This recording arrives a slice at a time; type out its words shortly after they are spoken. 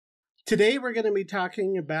Today we're going to be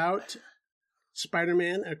talking about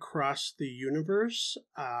Spider-Man Across the Universe,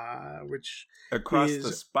 which Across is...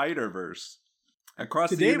 the Spider-Verse. Across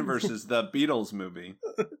Today... the Universe is the Beatles movie.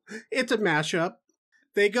 It's a mashup.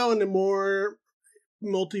 They go into more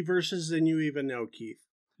multiverses than you even know, Keith.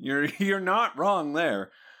 You're not wrong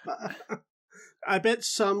there. I bet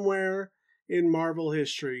somewhere in Marvel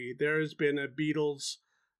history there has been a Beatles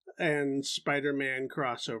and Spider-Man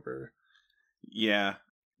crossover. Yeah,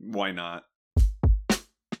 why not?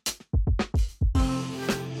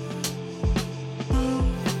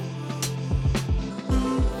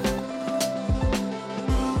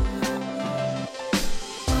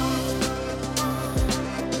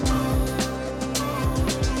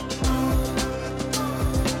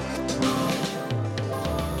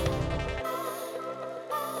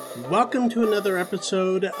 Welcome to another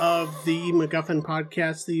episode of the MacGuffin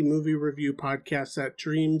Podcast, the movie review podcast that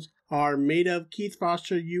dreams are made of. Keith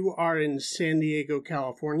Foster, you are in San Diego,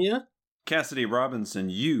 California. Cassidy Robinson,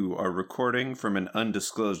 you are recording from an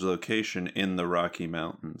undisclosed location in the Rocky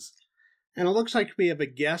Mountains. And it looks like we have a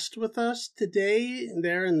guest with us today.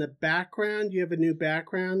 There in the background, you have a new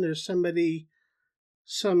background. There's somebody...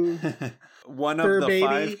 One of the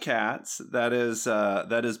baby. 5 cats that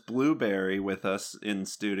is Blueberry with us in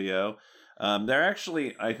studio. They're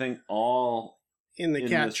actually, I think, all in the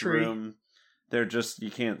cat this tree room. They're just,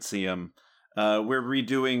 you can't see them. We're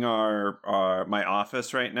redoing our my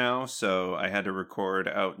office right now, so I had to record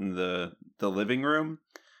out in the living room.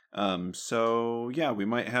 So yeah, we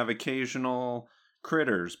might have occasional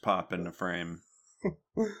critters pop into frame.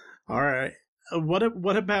 All right.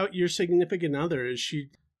 What about your significant other? Is she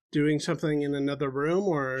doing something in another room,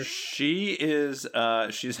 or she is?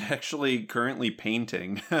 She's actually currently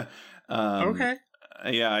painting. Okay.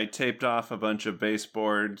 Yeah, I taped off a bunch of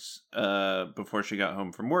baseboards before she got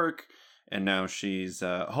home from work, and now she's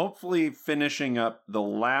hopefully finishing up the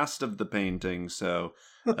last of the painting. So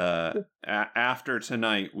after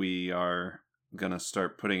tonight, we are gonna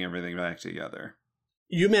start putting everything back together.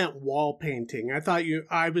 You meant wall painting.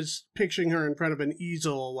 I was picturing her in front of an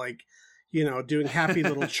easel, like, you know, doing happy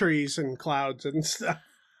little trees and clouds and stuff.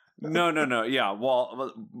 No. Yeah,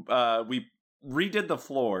 we redid the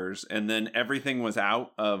floors, and then everything was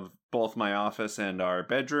out of both my office and our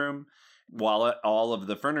bedroom. While all of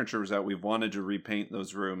the furniture was out, we've wanted to repaint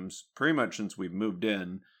those rooms pretty much since we've moved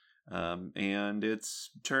in. And it's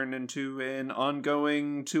turned into an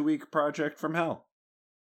ongoing 2-week project from hell.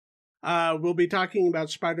 We'll be talking about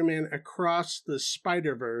Spider-Man Across the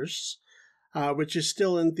Spider-Verse, which is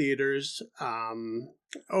still in theaters.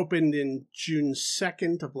 Opened in June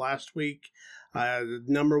 2nd of last week.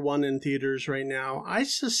 Number 1 in theaters right now. I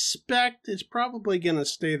suspect it's probably going to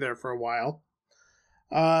stay there for a while.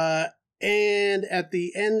 And at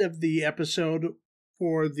the end of the episode,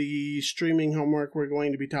 for the streaming homework, we're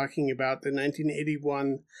going to be talking about the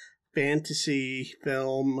 1981 fantasy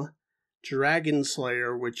film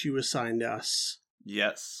Dragonslayer, which you assigned us.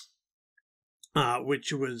 Yes.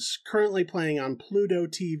 Which was currently playing on Pluto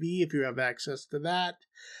TV, if you have access to that,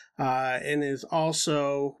 and is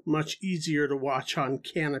also much easier to watch on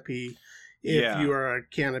Canopy if you are a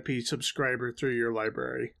Canopy subscriber through your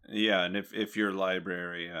library. Yeah, and if your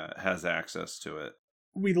library has access to it.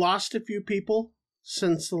 We lost a few people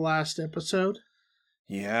since the last episode.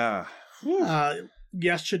 Yeah.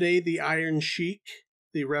 Yesterday, the Iron Sheik,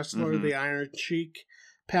 the wrestler, the Iron Sheik,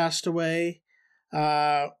 passed away.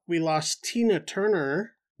 We lost Tina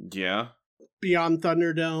Turner. Yeah. Beyond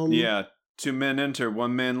Thunderdome. Yeah. 2 men enter,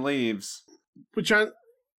 1 man leaves. Which I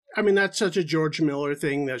mean, that's such a George Miller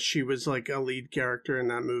thing that she was like a lead character in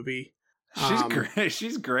that movie. She's great.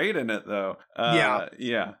 She's great in it, though.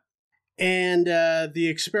 Yeah. And the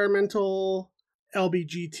experimental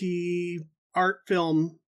LBGT art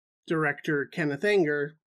film director Kenneth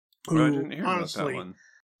Anger, who I didn't hear honestly about that one.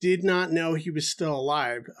 Did not know he was still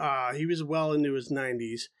alive. He was well into his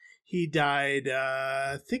 90s. He died,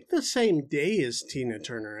 I think, the same day as Tina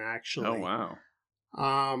Turner, actually. Oh,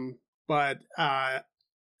 wow. But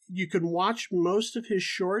you can watch most of his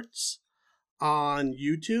shorts on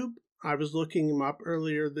YouTube. I was looking him up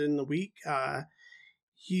earlier in the week.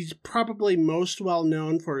 He's probably most well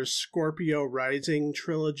known for his Scorpio Rising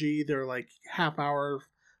trilogy. They're like half-hour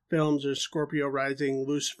films. There's Scorpio Rising,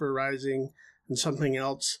 Lucifer Rising, and something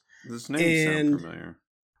else. This name sounds familiar.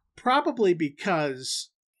 Probably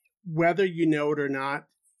because, whether you know it or not,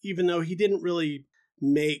 even though he didn't really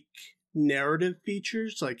make narrative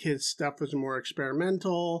features, like his stuff was more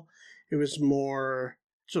experimental, it was more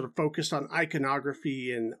sort of focused on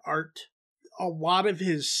iconography and art. A lot of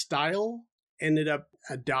his style ended up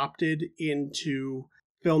adopted into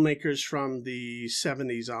filmmakers from the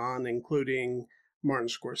 70s on, including Martin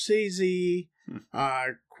Scorsese,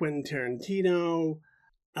 Quentin Tarantino.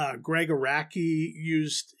 Greg Araki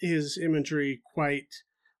used his imagery quite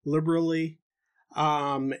liberally,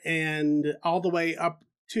 and all the way up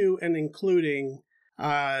to and including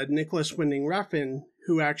Nicholas Winding Refn,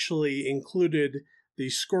 who actually included the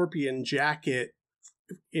scorpion jacket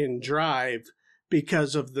in Drive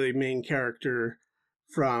because of the main character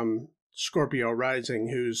from Scorpio Rising,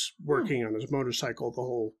 who's working on his motorcycle the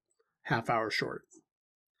whole half-hour short.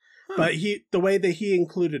 But the way that he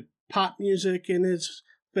included pop music in his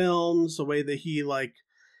films, the way that he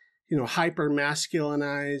hyper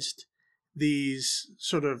masculinized these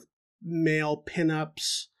sort of male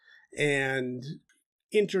pinups and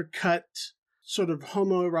intercut sort of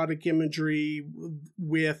homoerotic imagery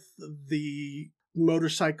with the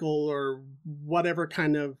motorcycle or whatever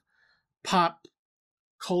kind of pop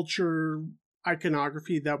culture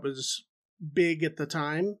iconography that was big at the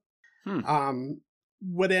time,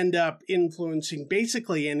 would end up influencing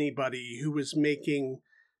basically anybody who was making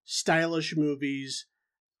stylish movies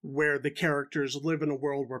where the characters live in a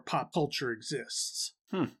world where pop culture exists.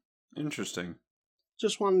 Interesting.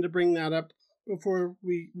 Just wanted to bring that up before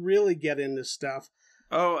we really get into stuff.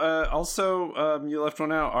 Also, you left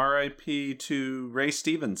one out. R.I.P. to Ray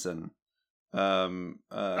Stevenson.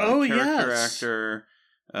 Character actor.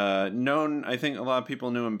 Known, I think a lot of people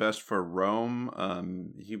knew him best for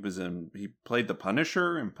Rome. He played the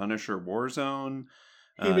Punisher in Punisher Warzone.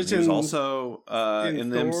 He was also in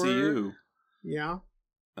the MCU. Yeah.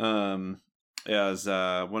 As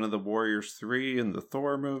one of the Warriors 3 in the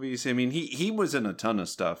Thor movies. I mean, he was in a ton of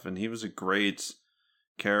stuff, and he was a great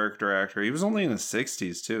character actor. He was only in his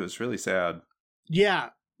 60s too. It's really sad. Yeah.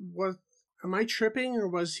 Am I tripping, or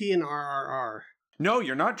was he in RRR? No,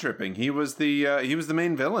 you're not tripping. He was the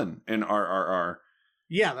main villain in RRR.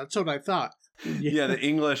 Yeah, that's what I thought. Yeah, the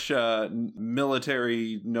English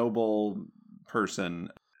military noble person.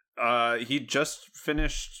 He just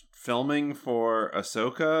finished filming for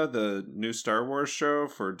Ahsoka, the new Star Wars show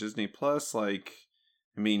for Disney Plus. A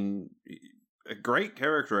great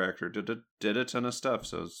character actor. Did a ton of stuff,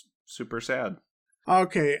 so it's super sad.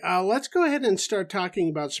 Okay, let's go ahead and start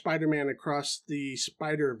talking about Spider-Man Across the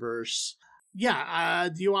Spider-Verse. Yeah,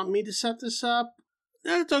 do you want me to set this up?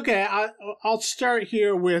 That's okay. I'll start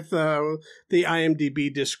here with the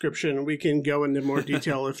IMDb description. We can go into more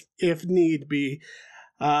detail if need be.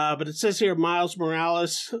 But it says here, Miles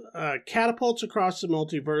Morales catapults across the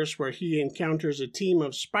multiverse where he encounters a team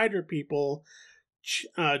of spider people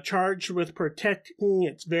charged with protecting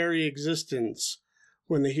its very existence.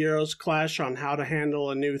 When the heroes clash on how to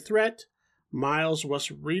handle a new threat, Miles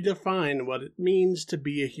must redefine what it means to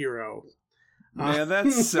be a hero. Man,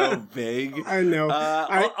 that's so vague. I know.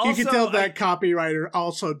 You can tell that copywriter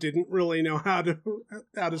also didn't really know how to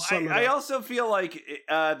sum it up. I also feel like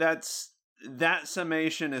that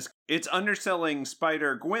summation it's underselling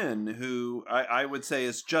Spider-Gwen, who I would say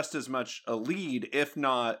is just as much a lead, if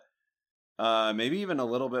not maybe even a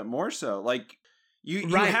little bit more so. Like you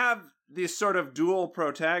have these sort of dual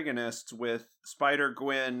protagonists with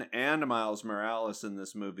Spider-Gwen and Miles Morales in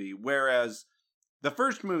this movie, whereas the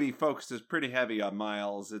first movie focuses pretty heavy on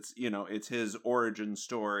Miles. It's his origin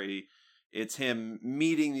story. It's him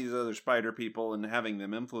meeting these other spider people and having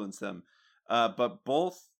them influence them. But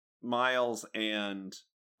both Miles and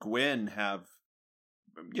Gwen have,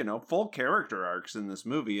 full character arcs in this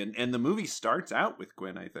movie. And the movie starts out with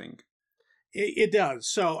Gwen, I think. It does.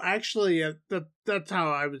 So actually, that's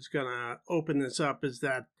how I was going to open this up, is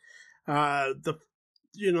that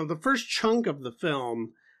the first chunk of the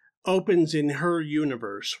film opens in her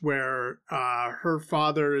universe where her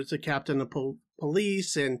father is a captain of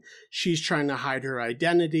police and she's trying to hide her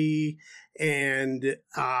identity. And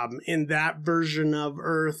in that version of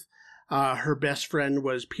Earth, her best friend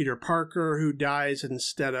was Peter Parker, who dies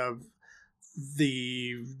instead of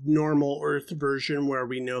the normal Earth version where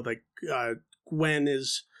we know that Gwen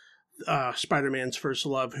is Spider-Man's first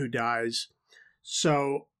love who dies.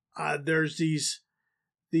 So there's these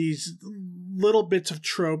little bits of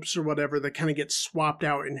tropes or whatever that kind of get swapped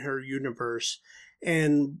out in her universe.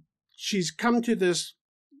 And she's come to this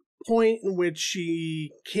point in which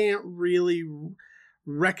she can't really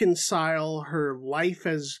reconcile her life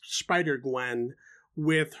as Spider-Gwen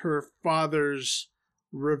with her father's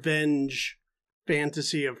revenge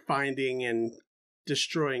fantasy of finding and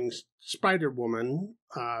destroying Spider-Woman,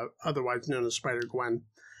 otherwise known as Spider-Gwen.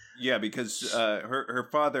 Yeah, because her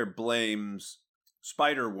father blames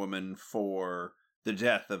Spider-Woman for the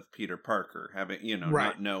death of Peter Parker, having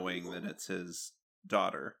not knowing that it's his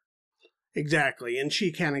daughter. Exactly, and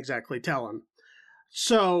she can't exactly tell him.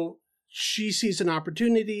 So she sees an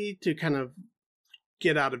opportunity to kind of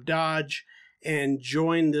get out of Dodge and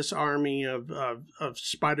join this army of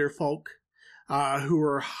spider folk who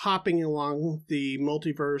are hopping along the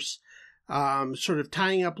multiverse, sort of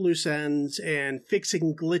tying up loose ends and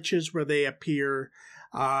fixing glitches where they appear,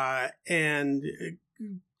 and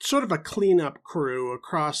sort of a cleanup crew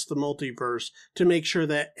across the multiverse to make sure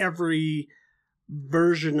that every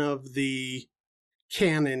version of the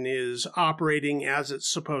canon is operating as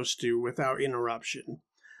it's supposed to without interruption.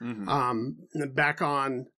 Back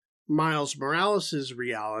on Miles Morales'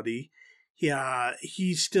 reality,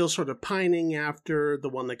 he's still sort of pining after the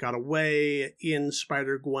one that got away in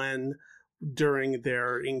Spider-Gwen during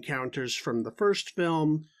their encounters from the first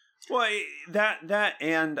film. Well, that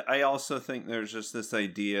and I also think there's just this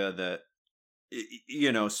idea that,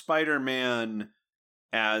 you know, Spider-Man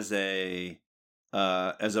as a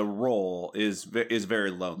role is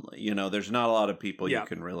very lonely. You know, there's not a lot of people you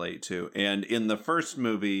can relate to. And in the first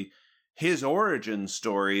movie, his origin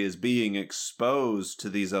story is being exposed to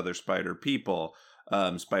these other Spider people.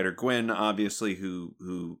 Spider-Gwen, obviously,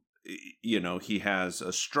 who you know, he has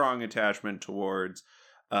a strong attachment towards,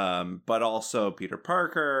 but also Peter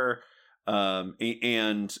Parker,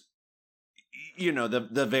 and you know,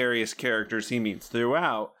 the various characters he meets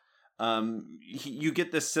throughout. You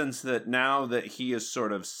get this sense that now that he is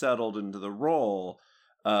sort of settled into the role,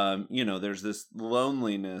 you know, there's this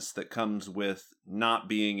loneliness that comes with not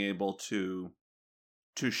being able to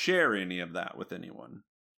share any of that with anyone.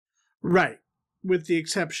 Right. With the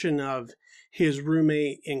exception of his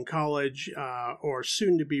roommate in college, or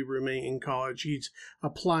soon-to-be roommate in college. He's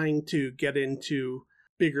applying to get into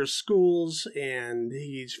bigger schools, and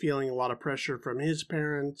he's feeling a lot of pressure from his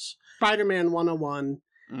parents. Spider-Man 101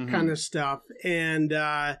 kind of stuff. And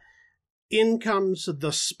in comes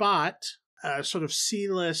the Spot, a sort of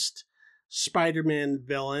C-list Spider-Man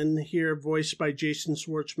villain, here voiced by Jason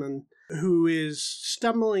Schwartzman, who is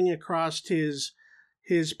stumbling across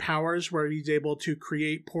his powers where he's able to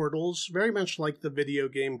create portals, very much like the video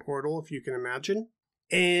game Portal, if you can imagine.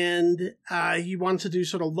 And he wants to do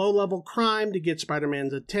sort of low-level crime to get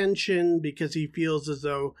Spider-Man's attention because he feels as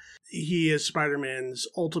though he is Spider-Man's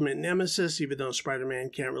ultimate nemesis, even though Spider-Man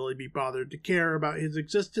can't really be bothered to care about his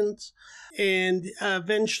existence. And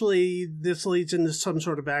eventually this leads into some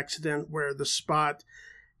sort of accident where the Spot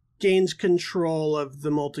gains control of the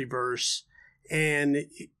multiverse and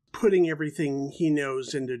putting everything he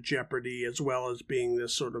knows into jeopardy, as well as being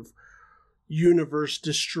this sort of universe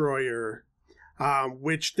destroyer,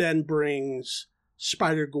 which then brings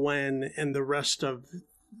Spider-Gwen and the rest of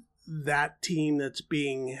that team that's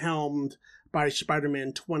being helmed by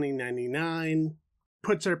Spider-Man 2099,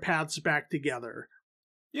 puts their paths back together.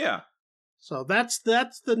 Yeah. So that's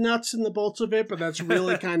the nuts and the bolts of it, but that's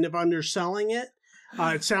really kind of underselling it.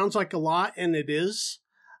 It sounds like a lot, and it is.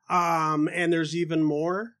 And there's even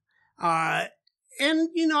more. And,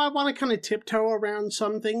 you know, I want to kind of tiptoe around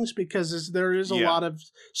some things because there is a lot of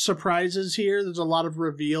surprises here. There's a lot of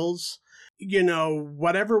reveals. You know,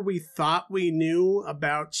 whatever we thought we knew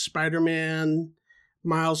about Spider-Man,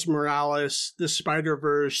 Miles Morales, the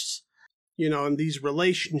Spider-Verse, you know, and these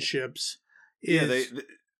relationships is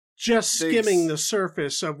just skimming the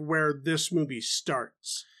surface of where this movie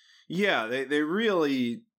starts. Yeah, they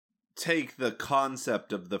really take the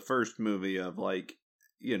concept of the first movie of, like,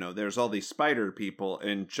 you know, there's all these spider people,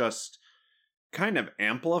 and just kind of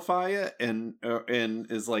amplify it and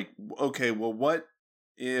is like, okay, well, what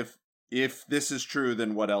if this is true,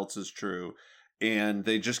 then what else is true? And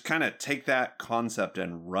they just kind of take that concept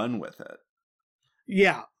and run with it.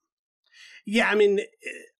 Yeah. Yeah, I mean,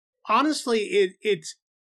 honestly, it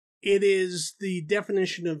is the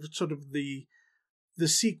definition of sort of the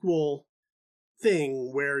sequel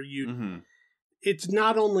thing where you it's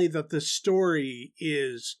not only that the story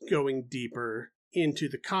is going deeper into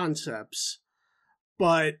the concepts,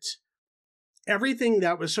 but everything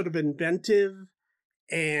that was sort of inventive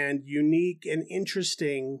and unique and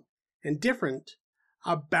interesting and different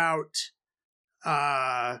about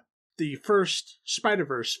the first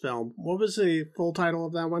Spider-Verse film. What was the full title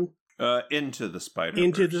of that one? Into the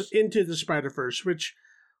Spider-Verse. Into the Spider-Verse, which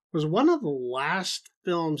was one of the last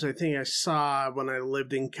films I think I saw when I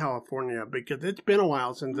lived in California, because it's been a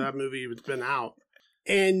while since that movie has been out.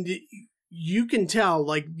 And you can tell,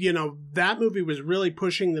 like, you know, that movie was really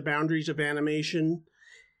pushing the boundaries of animation.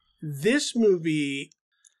 This movie,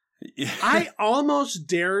 I almost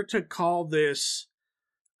dare to call this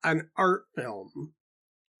an art film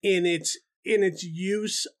in its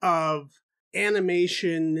use of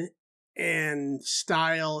animation and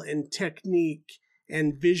style and technique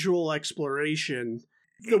and visual exploration.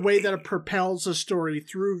 the way that it propels a story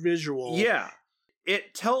through visual. Yeah.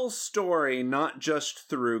 It tells story not just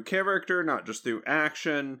through character, not just through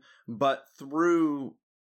action, but through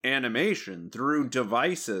animation, through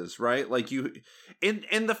devices, right? Like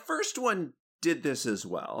and the first one did this as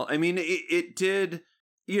well. I mean, it did,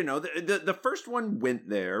 the first one went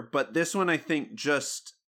there, but this one I think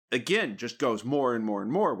just goes more and more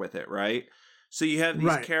and more with it, right? So you have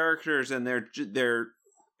these characters and they're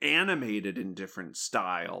animated in different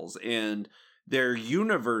styles, and their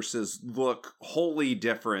universes look wholly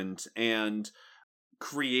different and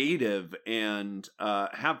creative, and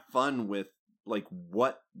have fun with like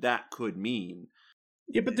what that could mean.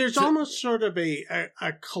 Yeah, but there's almost sort of a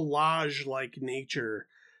collage-like nature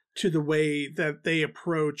to the way that they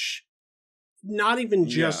approach not even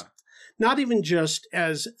just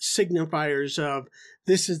as signifiers of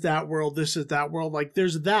this is that world, like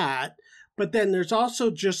there's that, but then there's also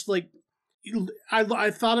just like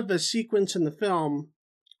I thought of a sequence in the film,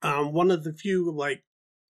 one of the few like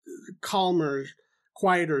calmer,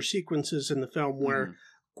 quieter sequences in the film where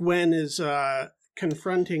Gwen is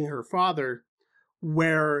confronting her father,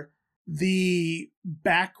 where the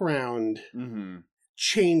background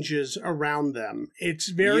changes around them. It's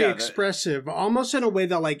very expressive, almost in a way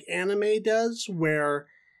that like anime does, where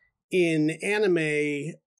in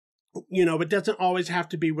anime, it doesn't always have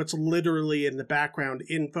to be what's literally in the background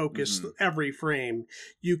in focus every frame.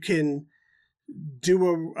 You can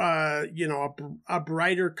do a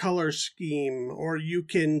brighter color scheme, or you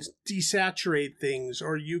can desaturate things,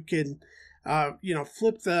 or you can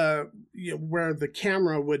flip where the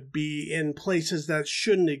camera would be in places that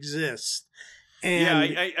shouldn't exist.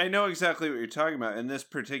 And I know exactly what you're talking about. In this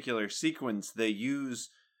particular sequence, they use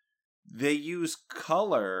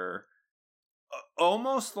color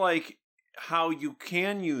almost like how you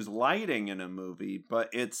can use lighting in a movie, but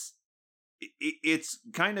it's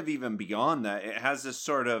kind of even beyond that. It has this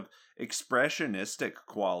sort of expressionistic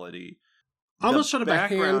quality. Almost sort of a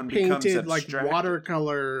hand-painted, like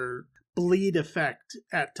watercolor bleed effect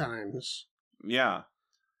at times. Yeah.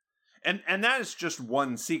 And that is just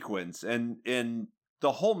one sequence. And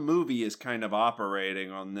the whole movie is kind of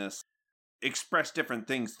operating on this. Express different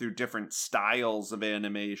things through different styles of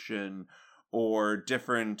animation, or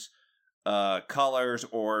different colors,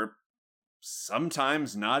 or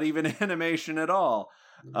sometimes not even animation at all.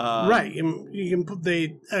 Right.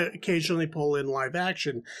 They occasionally pull in live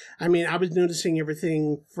action. I mean, I was noticing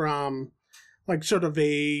everything from like sort of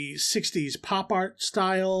a 60s pop art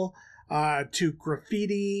style to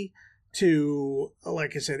graffiti to,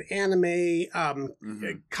 like I said, anime,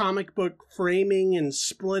 comic book framing and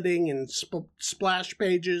splitting and splash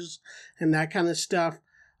pages and that kind of stuff.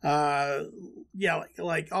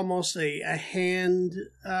 Like almost a hand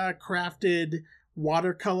crafted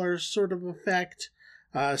watercolor sort of effect,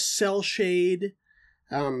 cell shade,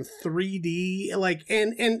 3D, like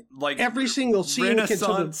and like every single scene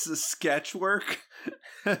Renaissance can sketch work.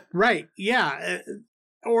 Right, yeah,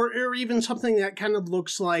 or even something that kind of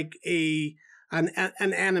looks like an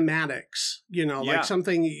animatics, like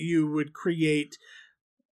something you would create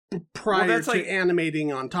prior to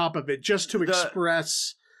animating on top of it, just to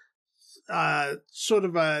express sort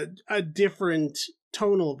of a different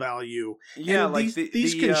tonal value. Yeah, and like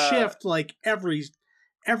these can shift like every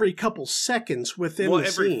couple seconds within the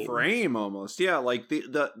every scene. Frame almost. Yeah, like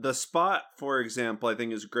the Spot, for example, I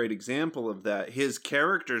think is a great example of that. His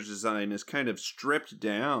character's design is kind of stripped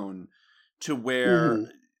down to where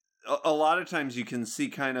a lot of times you can see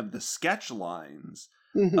kind of the sketch lines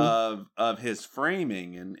of his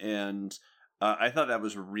framing, and I thought that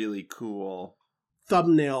was really cool.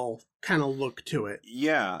 Thumbnail kind of look to it.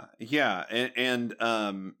 Yeah, and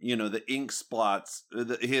the ink spots,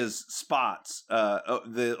 his spots,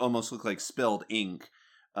 they almost look like spilled ink.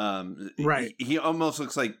 Right. He almost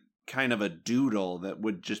looks like kind of a doodle that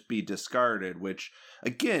would just be discarded, which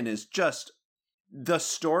again is just the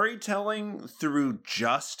storytelling through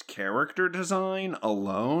just character design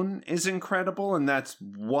alone is incredible, and that's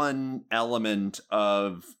one element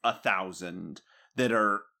of 1,000 that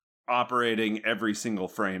are operating every single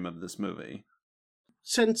frame of this movie.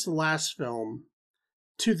 Since the last film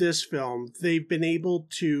to this film, they've been able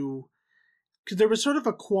to, because there was sort of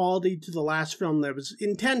a quality to the last film that was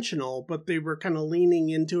intentional, but they were kind of leaning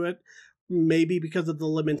into it, maybe because of the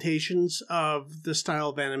limitations of the style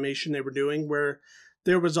of animation they were doing, where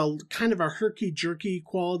there was a kind of a herky-jerky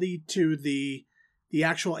quality to the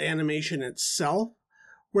actual animation itself,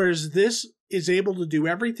 whereas this is able to do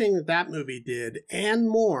everything that movie did and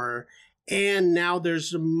more, and now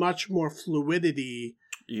there's much more fluidity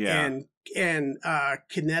and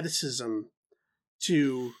kineticism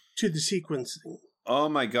to the sequencing. Oh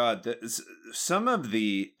my God. Some of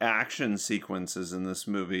the action sequences in this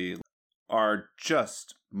movie are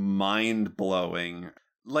just mind-blowing.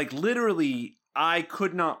 Like, literally, I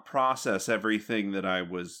could not process everything that I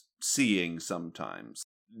was seeing sometimes.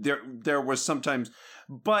 There was sometimes,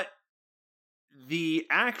 but the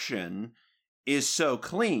action is so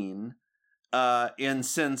clean in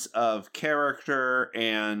sense of character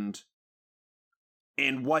and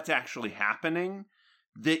what's actually happening,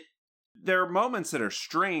 that there are moments that are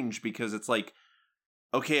strange because it's like,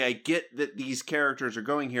 okay, I get that these characters are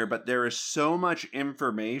going here, but there is so much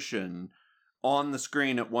information on the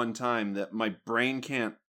screen at one time that my brain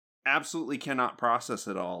absolutely cannot process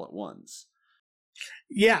it all at once.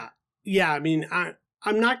 Yeah. Yeah. I mean,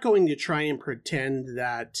 I'm not going to try and pretend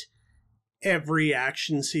that every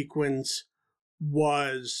action sequence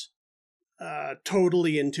was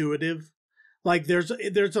totally intuitive. Like there's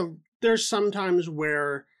sometimes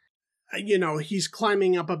where he's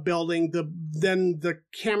climbing up a building, then the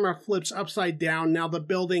camera flips upside down. Now the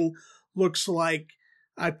building looks like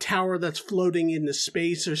a tower that's floating into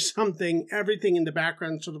space or something. Everything in the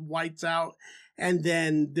background sort of whites out, and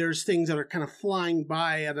then there's things that are kind of flying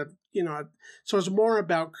by at a so it's more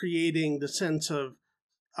about creating the sense of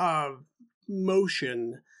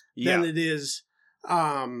motion than it is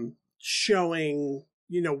showing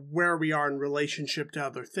where we are in relationship to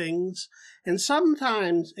other things. And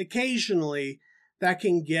sometimes, occasionally, that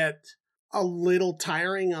can get a little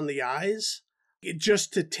tiring on the eyes,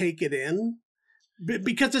 just to take it in,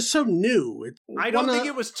 because it's so new. I don't think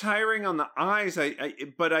it was tiring on the eyes,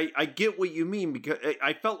 but I get what you mean, because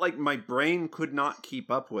I felt like my brain could not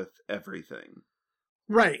keep up with everything.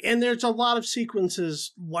 Right, and there's a lot of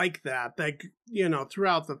sequences like that,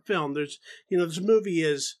 throughout the film. There's, this movie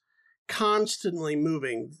is constantly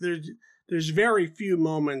moving. There's very few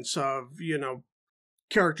moments of,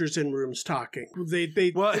 characters in rooms talking.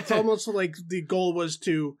 It's almost like the goal was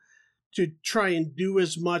to try and do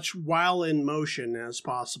as much while in motion as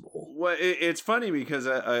possible. Well, it's funny because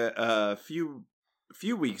a few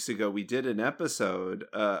weeks ago we did an episode,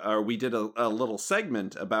 or we did a little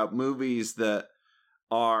segment about movies that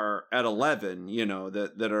are at 11,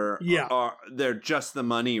 that are they're just the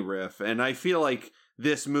money riff, and I feel like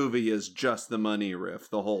this movie is just the money riff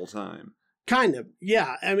the whole time. Kind of,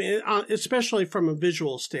 yeah. I mean, especially from a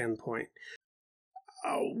visual standpoint.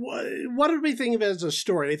 What did we think of it as a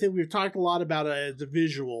story? I think we've talked a lot about it as a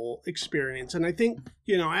visual experience, and I think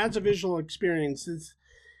as a visual experience,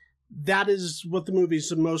 that is what the movie's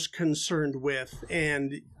the most concerned with,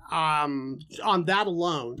 and on that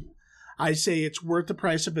alone, I say it's worth the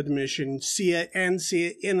price of admission. See it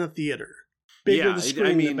in a theater. Bigger the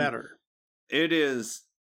screen, the better. It is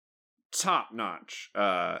top notch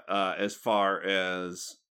as far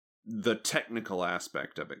as the technical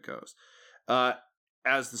aspect of it goes.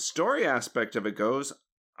 As the story aspect of it goes,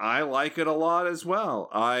 I like it a lot as well.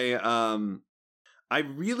 I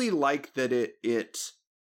really like that it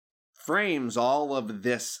frames all of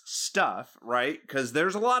this stuff, right? Because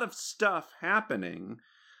there's a lot of stuff happening.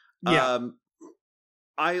 Yeah.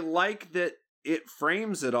 I like that it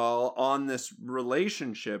frames it all on this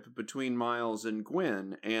relationship between Miles and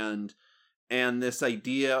Gwen, and this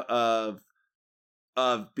idea of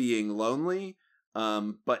being lonely,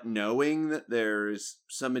 but knowing that there's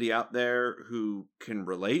somebody out there who can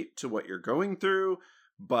relate to what you're going through,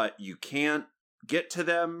 but you can't get to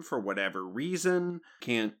them for whatever reason,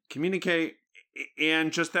 can't communicate,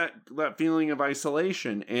 and just that feeling of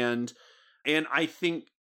isolation. And I think,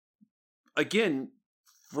 again,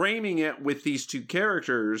 framing it with these two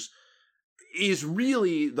characters is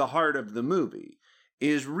really the heart of the movie,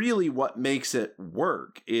 is really what makes it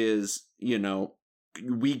work. Is,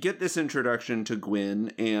 we get this introduction to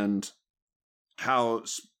Gwen and how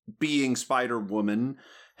being Spider-Woman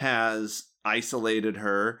has isolated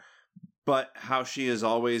her, but how she has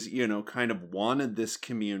always, kind of wanted this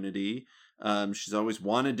community. She's always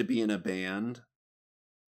wanted to be in a band.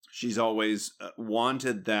 She's always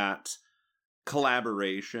wanted that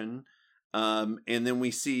collaboration. And then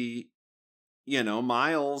we see,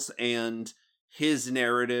 Miles, and his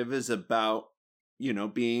narrative is about,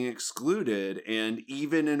 being excluded. And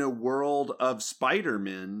even in a world of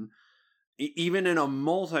Spider-Man, even in a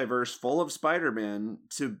multiverse full of Spider-Man,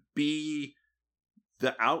 to be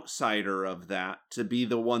the outsider of that, to be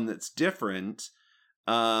the one that's different,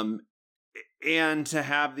 and to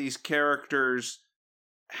have these characters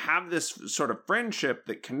have this sort of friendship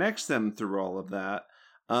that connects them through all of that,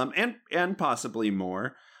 and possibly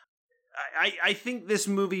more. I think this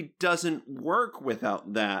movie doesn't work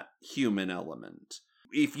without that human element.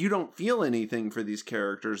 If you don't feel anything for these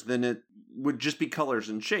characters, then it would just be colors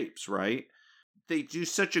and shapes, right? they do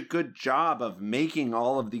such a good job of making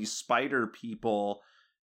all of these spider people,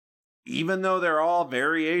 even though they're all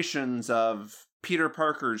variations of Peter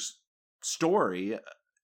Parker's story,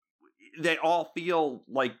 they all feel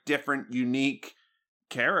like different, unique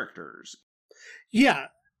characters. Yeah.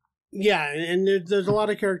 Yeah, and there's a lot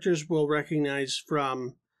of characters we'll recognize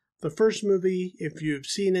from the first movie, if you've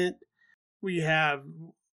seen it. We have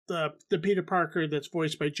the Peter Parker that's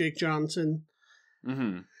voiced by Jake Johnson.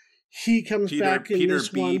 Mm-hmm. He comes back in Peter this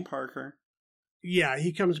B. one. Parker. Yeah,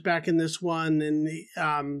 he comes back in this one,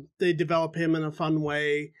 and they develop him in a fun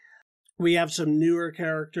way. We have some newer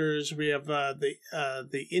characters. We have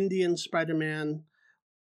the Indian Spider-Man,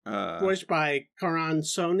 voiced by Karan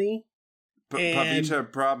Soni. Pavita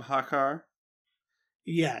Prabhakar.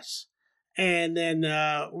 Yes. And then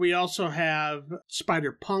we also have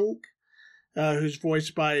Spider-Punk, who's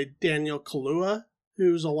voiced by Daniel Kaluuya,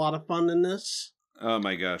 who's a lot of fun in this. Oh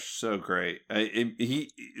my gosh, so great.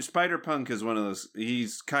 Spider-Punk is one of those,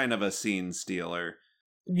 he's kind of a scene stealer.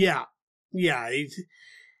 Yeah. Yeah.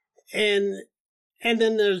 And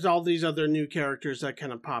then there's all these other new characters that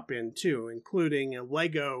kind of pop in too, including a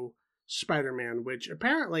Lego Spider-Man, which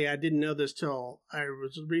apparently I didn't know this till I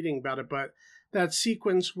was reading about it, but that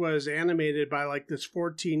sequence was animated by like this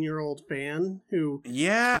 14-year-old fan who...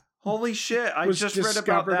 Yeah, holy shit, I just read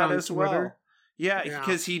about that as Twitter. Well. Yeah,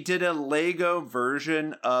 because he did a Lego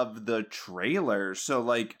version of the trailer, so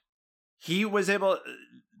like he was able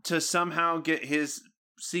to somehow get his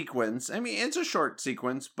sequence, I mean it's a short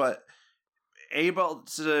sequence, but able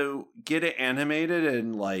to get it animated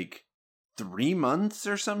in like 3 months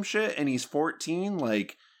or some shit, and he's 14.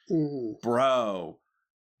 Like, bro,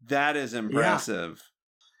 that is impressive.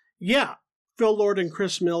 Yeah. Phil Lord and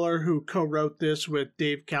Chris Miller, who co-wrote this with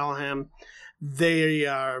Dave Callahan, they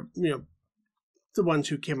are, the ones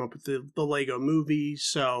who came up with the Lego movie.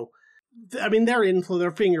 So, I mean,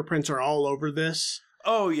 their fingerprints are all over this.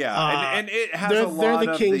 Oh yeah, and it has a lot.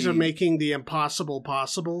 They're the kings of making the impossible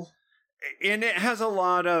possible. And it has a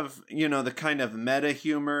lot of, the kind of meta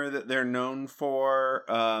humor that they're known for.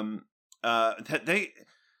 That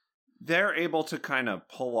they're able to kind of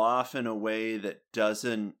pull off in a way that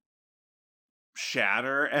doesn't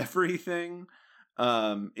shatter everything.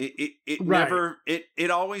 It never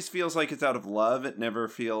it always feels like it's out of love. It never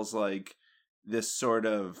feels like this sort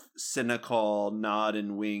of cynical nod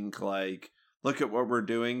and wink, like look at what we're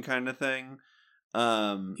doing kind of thing.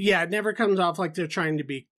 Yeah, it never comes off like they're trying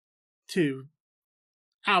to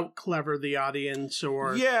out clever the audience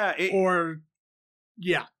and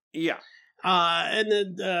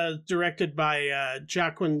then directed by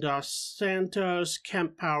Jacqueline Dos Santos,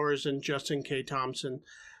 Kemp Powers, and Justin K. Thompson.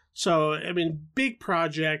 So I mean, big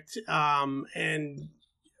project, and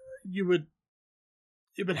it would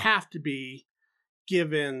have to be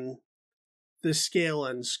given the scale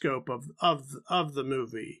and scope of the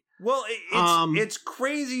movie. Well, it's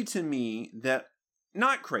crazy to me that.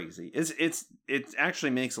 Not crazy. It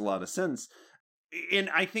actually makes a lot of sense. And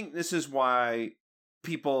I think this is why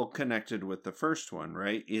people connected with the first one,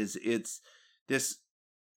 right? It's this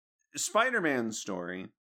Spider-Man story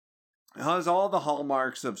has all the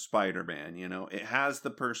hallmarks of Spider-Man, It has the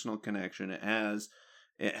personal connection. It has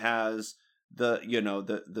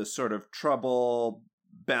the the sort of trouble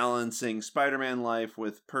balancing Spider-Man life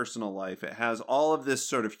with personal life. It has all of this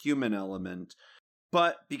sort of human element.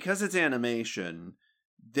 But because it's animation,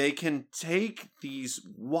 they can take these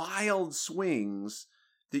wild swings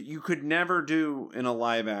that you could never do in a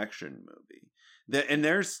live-action movie. And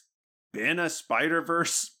there's been a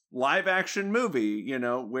Spider-Verse live-action movie,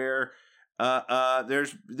 where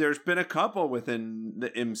there's been a couple within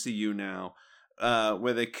the MCU now,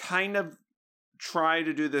 where they kind of try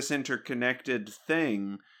to do this interconnected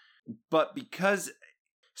thing, but because,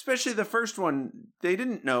 especially the first one, they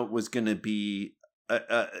didn't know it was going to be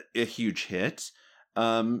a huge hit.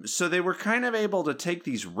 So they were kind of able to take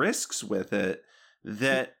these risks with it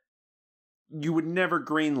that you would never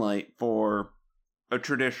greenlight for a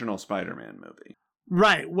traditional Spider-Man movie.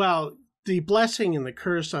 Right. Well, the blessing and the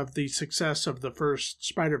curse of the success of the first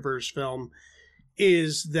Spider-Verse film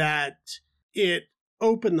is that it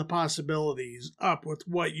opened the possibilities up with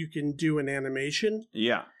what you can do in animation.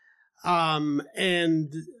 Yeah.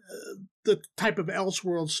 And the type of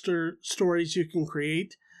Elseworld stories you can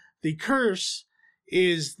create. The curse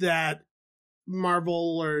is that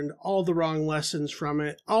Marvel learned all the wrong lessons from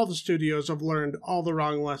it. All the studios have learned all the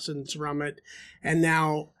wrong lessons from it. And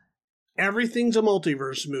now everything's a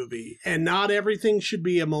multiverse movie. And not everything should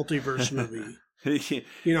be a multiverse movie.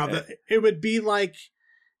 It'd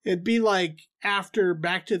be like after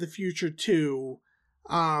Back to the Future 2,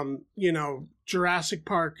 Jurassic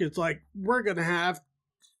Park is like, we're going to have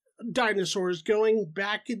dinosaurs going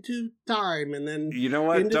back into time and then you know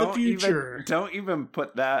what? into the future. Don't even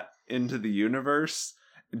put that into the universe.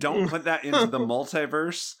 Don't put that into the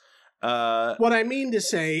multiverse. What I mean to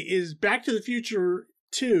say is Back to the Future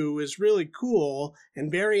 2 is really cool and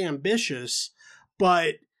very ambitious,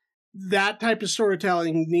 but that type of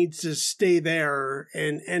storytelling needs to stay there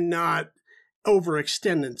and not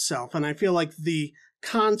overextend itself. And I feel like the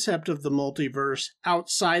concept of the multiverse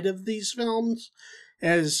outside of these films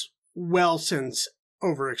has well since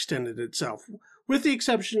overextended itself, with the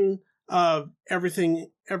exception of Everything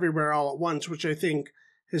Everywhere All at Once, which I think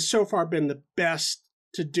has so far been the best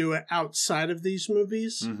to do it outside of these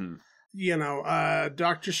movies. Mm-hmm. You know,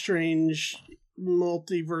 Doctor Strange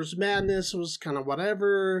Multiverse Madness was kind of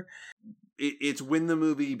whatever. It's when the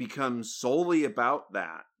movie becomes solely about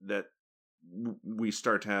that we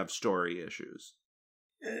start to have story issues.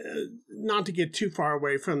 Not to get too far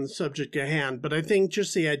away from the subject at hand, but I think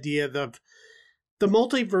just the idea of the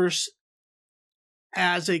multiverse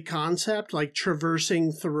as a concept, like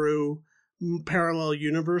traversing through parallel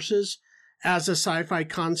universes as a sci-fi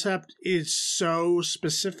concept, is so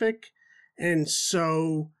specific and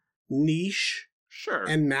so niche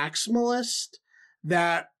and maximalist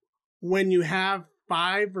that when you have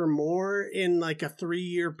 5 or more in like a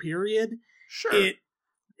 3-year period,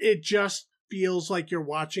 it just feels like you're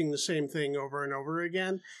watching the same thing over and over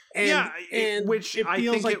again. And which it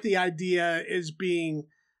feels like the idea is being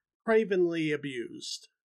cravenly abused.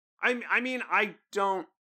 I mean, I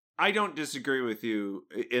don't disagree with you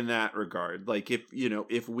in that regard. Like,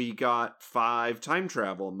 if we got 5 time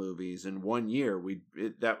travel movies in 1 year,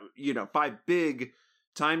 5 big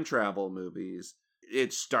time travel movies,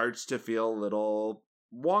 it starts to feel a little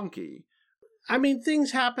wonky. I mean,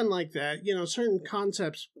 things happen like that. You know, certain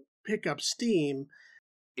concepts pick up steam.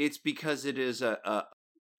 It's because it is it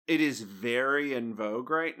is very in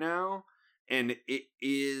vogue right now, and it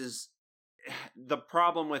is. The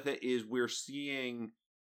problem with it is we're seeing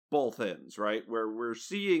both ends, right? Where we're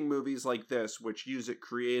seeing movies like this, which use it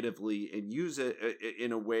creatively and use it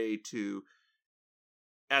in a way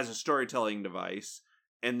as a storytelling device.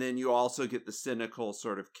 And then you also get the cynical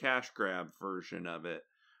sort of cash grab version of it.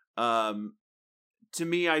 To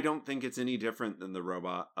me, I don't think it's any different than the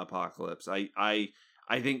robot apocalypse. I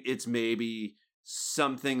think it's maybe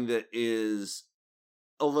something that is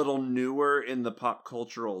a little newer in the pop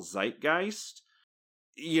cultural zeitgeist.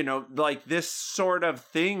 You know, like this sort of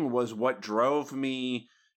thing was what drove me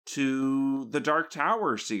to the Dark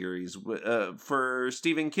Tower series for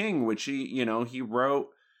Stephen King, which he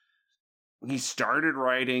started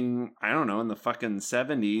writing, I don't know, in the fucking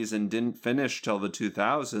 70s and didn't finish till the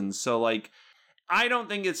 2000s. So, like, I don't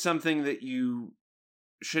think it's something that you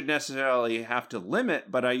should necessarily have to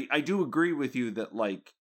limit, but I do agree with you that,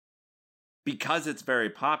 like, because it's very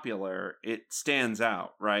popular, it stands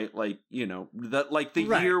out, right? Like, the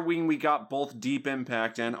year when we got both Deep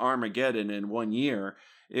Impact and Armageddon in 1 year,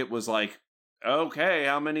 it was like, okay,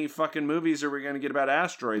 how many fucking movies are we going to get about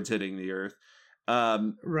asteroids hitting the Earth?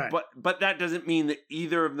 Right. But that doesn't mean that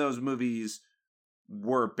either of those movies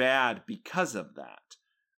were bad because of that.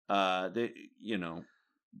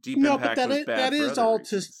 Deep Impact was bad for other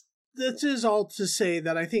reasons. This is all to say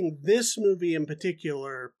that I think this movie in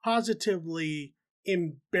particular positively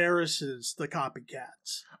embarrasses the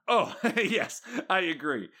copycats. Oh, yes, I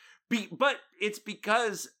agree. But it's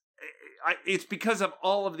because of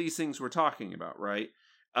all of these things we're talking about, right?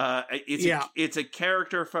 It's a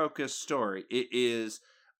character-focused story. It is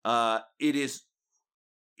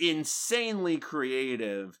insanely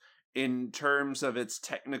creative in terms of its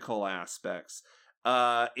technical aspects.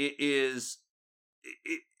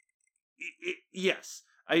 Yes,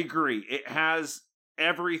 I agree. It has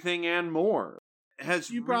everything and more.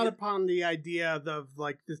 You brought upon the idea of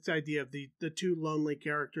the two lonely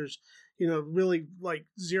characters, really like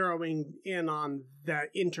zeroing in on that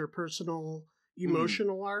interpersonal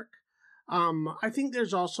emotional arc. I think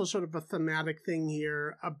there's also sort of a thematic thing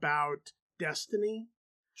here about destiny.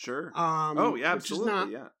 Sure. Oh yeah,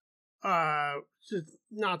 absolutely. It's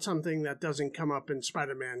not something that doesn't come up in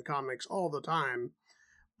Spider-Man comics all the time.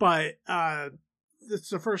 But it's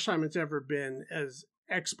the first time it's ever been as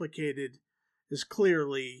explicated as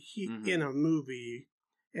clearly in a movie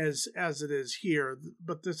as it is here.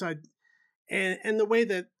 But and the way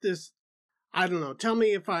that this, I don't know. Tell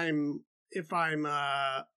me if I'm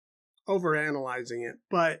overanalyzing it.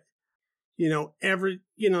 But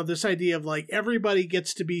this idea of like everybody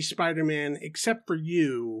gets to be Spider-Man except for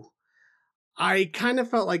you. I kind of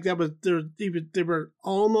felt like that was they were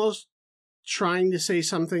almost trying to say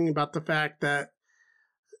something about the fact that,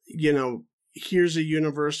 here's a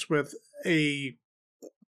universe with a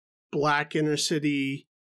black inner city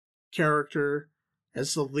character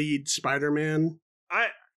as the lead Spider-Man. I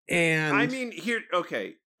mean, here,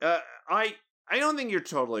 okay. I don't think you're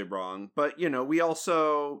totally wrong, but we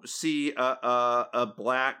also see a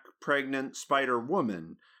black pregnant Spider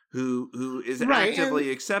Woman who is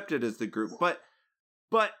actively accepted as the group. But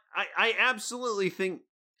I absolutely think,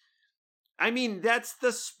 I mean, that's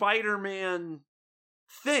the Spider-Man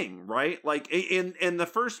thing, right? Like in the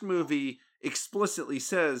first movie explicitly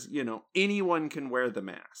says, anyone can wear the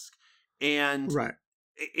mask. And right.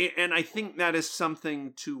 And I think that is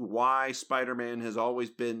something to why Spider-Man has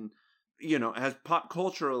always been, has pop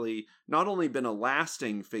culturally not only been a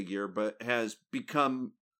lasting figure, but has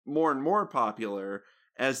become more and more popular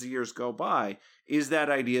as the years go by, is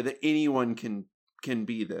that idea that anyone can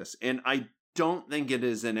be this. And I don't think it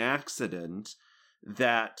is an accident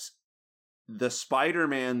that the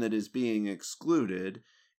Spider-Man that is being excluded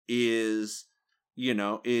is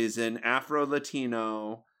an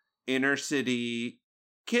Afro-Latino inner city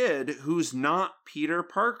kid who's not Peter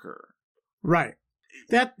Parker. Right.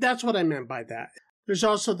 That's what I meant by that. There's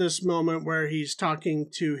also this moment where he's talking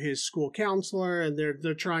to his school counselor, and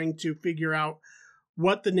they're trying to figure out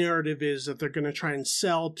what the narrative is that they're going to try and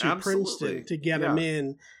sell to Princeton to get him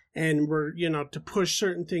in, and we're to push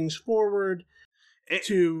certain things forward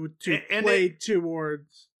to play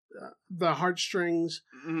towards the heartstrings.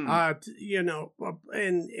 And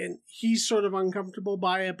he's sort of uncomfortable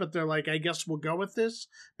by it, but they're like, I guess we'll go with this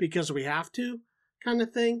because we have to, kind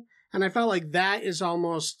of thing. And I felt like that is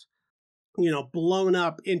almost blown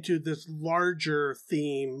up into this larger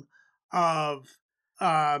theme of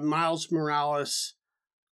Miles Morales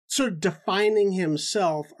sort of defining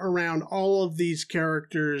himself around all of these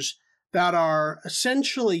characters that are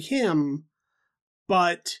essentially him,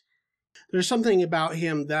 but there's something about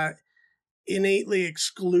him that innately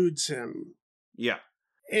excludes him. Yeah.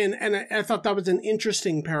 And I thought that was an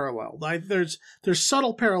interesting parallel. Like there's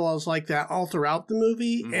subtle parallels like that all throughout the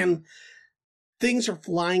movie, and things are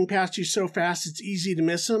flying past you so fast it's easy to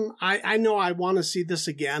miss them. I know I want to see this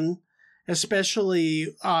again,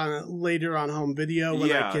 especially later on home video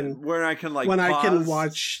when I can watch where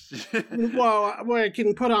I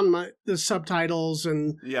can put on the subtitles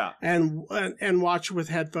and watch with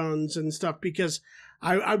headphones and stuff, because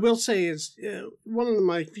I will say is one of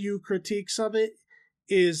my few critiques of it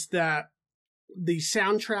is that the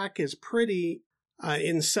soundtrack is pretty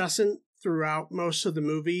incessant throughout most of the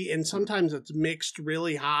movie, and sometimes it's mixed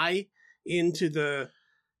really high into the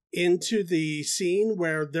scene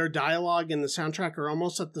where their dialogue and the soundtrack are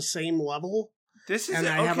almost at the same level. I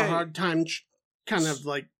have a hard time kind of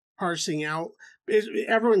like parsing out.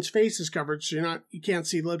 Everyone's face is covered, so you can't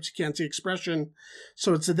see lips, you can't see expression.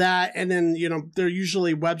 So it's that, and then they're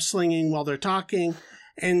usually web slinging while they're talking,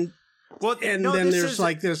 and then there's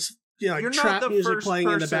this trap music playing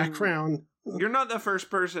in the background. You're not the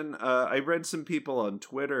first person. I read some people on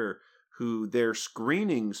Twitter who their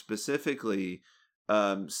screening specifically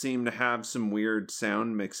seem to have some weird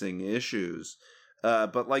sound mixing issues.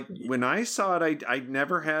 But like when I saw it, I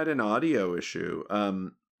never had an audio issue. I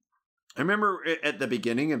remember at the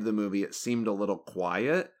beginning of the movie, it seemed a little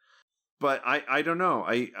quiet, but I don't know.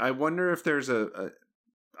 I wonder if there's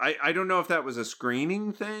I don't know if that was a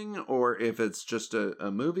screening thing or if it's just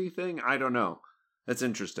a movie thing. I don't know. That's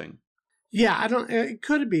interesting. Yeah, it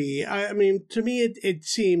could be. I mean, to me, it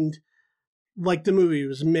seemed like the movie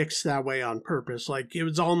was mixed that way on purpose. Like it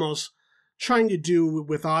was almost trying to do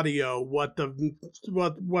with audio what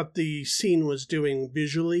the scene was doing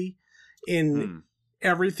visually, in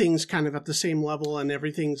everything's kind of at the same level and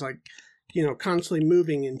everything's like, constantly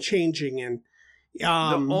moving and changing. And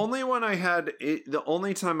the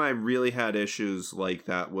only time I really had issues like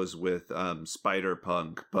that was with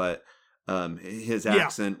Spider-Punk, but his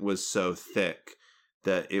accent was so thick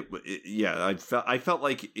that I felt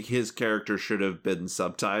like his character should have been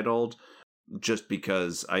subtitled, just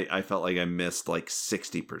because I felt like I missed like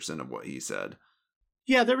 60% of what he said.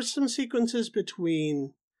 Yeah, there were some sequences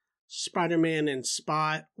between Spider-Man and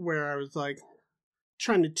Spot where I was like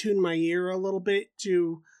trying to tune my ear a little bit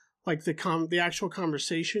to like the actual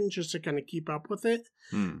conversation just to kind of keep up with it.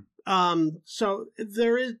 So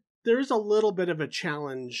there is a little bit of a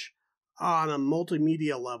challenge on a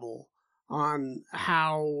multimedia level on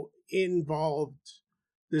how involved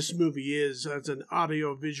this movie is as an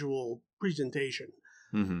audio-visual presentation.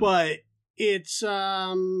 But it's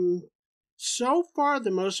so far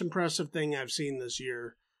the most impressive thing I've seen this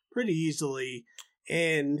year, pretty easily.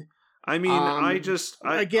 And I mean,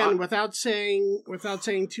 without saying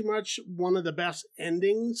too much, one of the best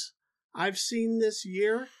endings I've seen this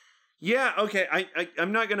year. Yeah, okay.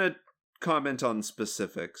 I'm not going to comment on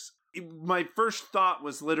specifics. My first thought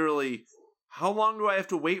was literally, how long do I have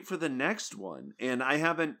to wait for the next one? And I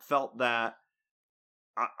haven't felt that.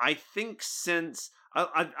 I think since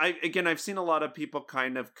I've seen a lot of people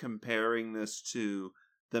kind of comparing this to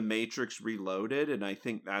The Matrix Reloaded, and I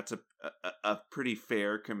think that's a pretty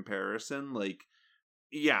fair comparison. Like,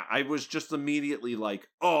 yeah, I was just immediately like,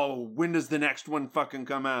 oh, when does the next one fucking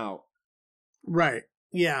come out? Right.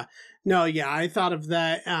 Yeah. No, yeah, I thought of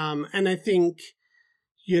that. And I think,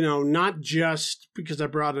 not just because I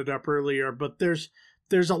brought it up earlier, but there's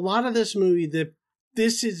a lot of this movie that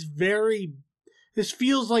this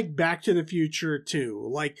feels like Back to the Future 2.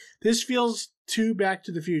 Like, this feels too Back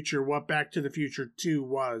to the Future what Back to the Future 2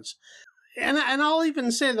 was. And I'll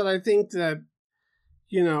even say that I think that,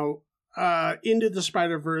 Into the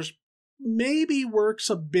Spider-Verse maybe works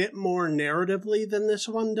a bit more narratively than this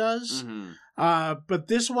one does. Mm-hmm. But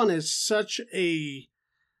this one is such a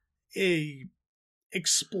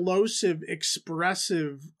explosive,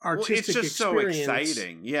 expressive, artistic experience. It's just so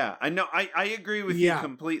exciting. Yeah, I know. I agree with you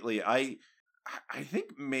completely. I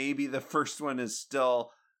think maybe the first one is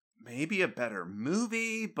still maybe a better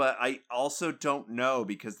movie, but I also don't know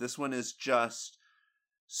because this one is just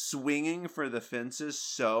swinging for the fences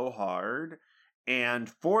so hard, and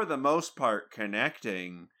for the most part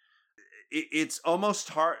connecting. It's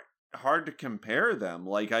almost hard to compare them.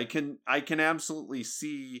 Like I can absolutely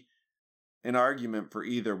see an argument for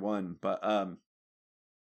either one, but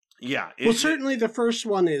yeah. Certainly the first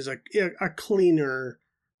one is a cleaner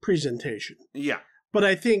presentation. Yeah. But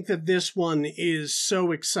I think that this one is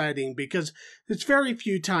so exciting because it's very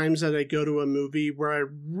few times that I go to a movie where I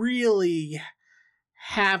really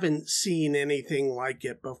haven't seen anything like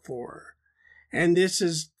it before. And this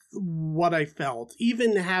is what I felt.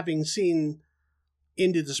 Even having seen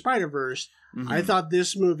Into the Spider-Verse, mm-hmm. I thought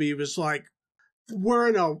this movie was like,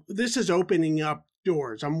 this is opening up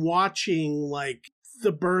doors. I'm watching like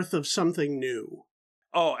the birth of something new.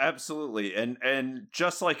 Oh, absolutely. And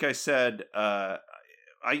just like I said, I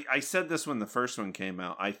said this when the first one came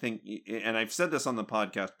out. I think, and I've said this on the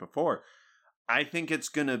podcast before, I think it's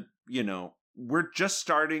going to, we're just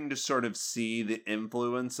starting to sort of see the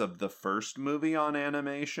influence of the first movie on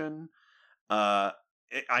animation. I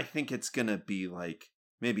think it's going to be like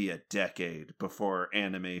maybe a decade before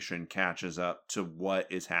animation catches up to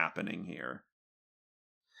what is happening here.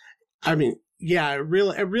 I mean, yeah, it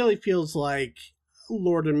really feels like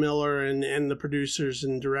Lord and Miller and the producers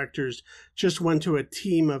and directors just went to a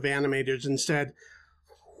team of animators and said,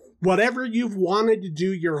 whatever you've wanted to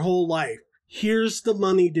do your whole life, here's the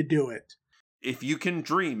money to do it. If you can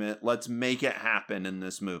dream it, let's make it happen in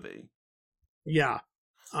this movie. Yeah.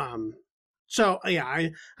 So yeah,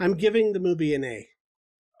 I'm giving the movie an A.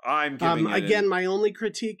 I'm giving it again. My only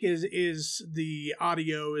critique is the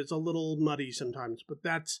audio is a little muddy sometimes, but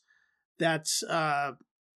that's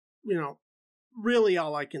really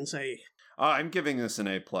all I can say. I'm giving this an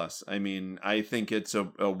A+. I mean, I think it's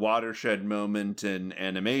a watershed moment in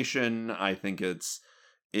animation. I think it's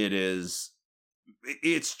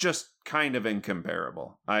just kind of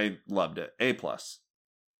incomparable. I loved it. A+.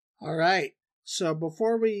 All right. So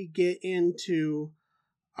before we get into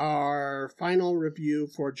our final review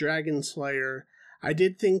for Dragonslayer, I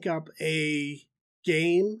did think up a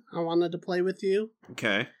game I wanted to play with you.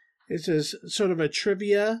 Okay. It's sort of a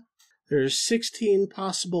trivia. There's 16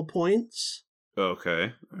 possible points.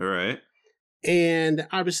 Okay. All right. And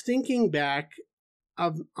I was thinking back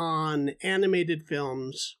on animated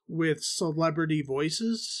films with celebrity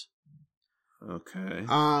voices. Okay.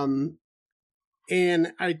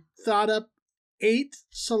 And I thought up 8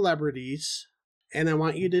 celebrities, and I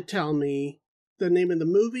want you to tell me the name of the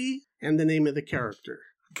movie and the name of the character.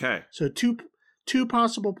 Okay. So two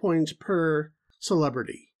possible points per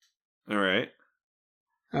celebrity. All right.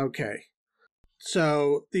 Okay.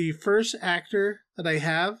 So the first actor that I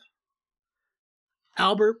have,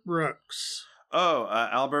 Albert Brooks. Oh,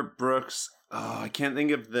 Albert Brooks. Oh, I can't think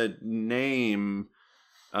of the name,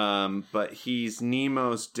 but he's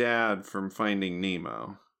Nemo's dad from Finding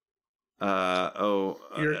Nemo.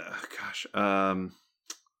 Gosh.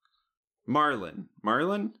 Marlin.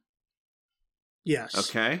 Marlin? Yes.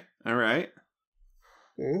 Okay. All right.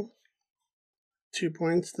 Okay. 2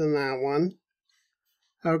 points than that one.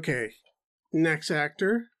 Okay. Next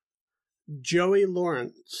actor, Joey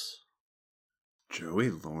Lawrence.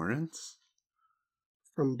 Joey Lawrence?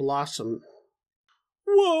 From Blossom.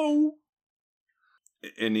 Whoa!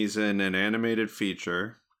 And he's in an animated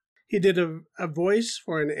feature. He did a voice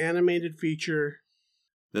for an animated feature.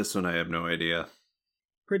 This one I have no idea.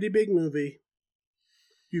 Pretty big movie.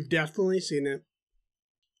 You've definitely seen it.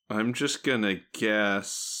 I'm just gonna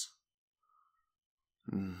guess.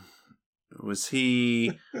 Was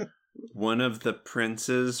he one of the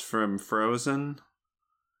princes from Frozen?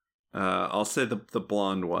 I'll say the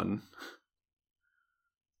blonde one.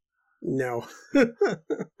 No.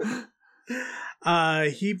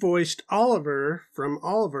 He voiced Oliver from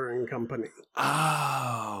Oliver and Company.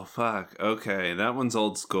 Oh, fuck. Okay, that one's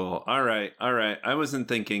old school. All right. I wasn't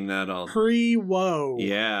thinking that all. Pre-Woe.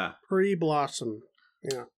 Yeah. Pre-Blossom.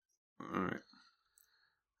 Yeah. All right.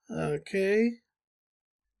 Okay.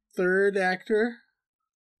 Third actor,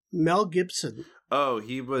 Mel Gibson. Oh,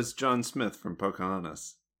 he was John Smith from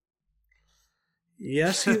Pocahontas.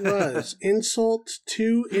 Yes, he was. Insult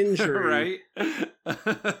to injury.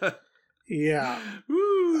 Right? Yeah.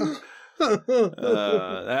 Woo.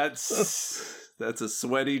 That's a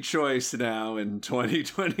sweaty choice now in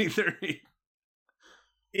 2023.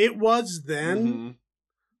 It was then,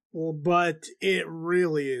 but it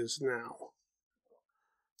really is now.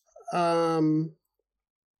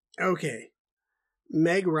 Okay.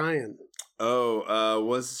 Meg Ryan. Oh,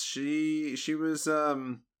 was she was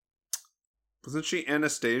wasn't she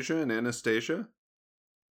Anastasia in Anastasia?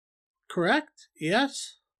 Correct.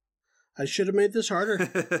 Yes. I should have made this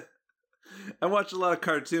harder. I watch a lot of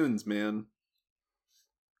cartoons, man.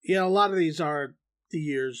 Yeah, a lot of these are the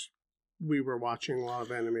years we were watching a lot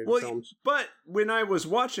of animated films. But when I was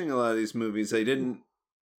watching a lot of these movies,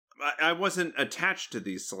 I wasn't attached to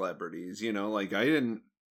these celebrities, you know, like I didn't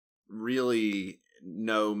really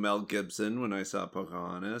know Mel Gibson when I saw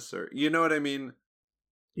Pocahontas, or you know what I mean?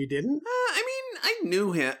 You didn't? I mean, I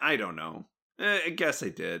knew him. I don't know. I guess I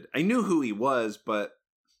did. I knew who he was, but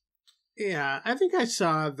yeah, I think I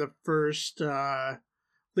saw the first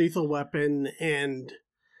Lethal Weapon and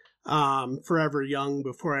Forever Young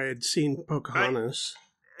before I had seen Pocahontas.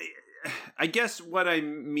 I guess what I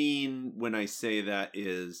mean when I say that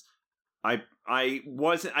is I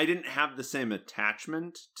didn't have the same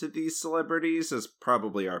attachment to these celebrities as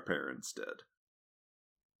probably our parents did.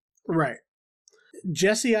 Right.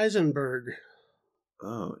 Jesse Eisenberg.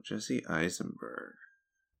 Oh, Jesse Eisenberg.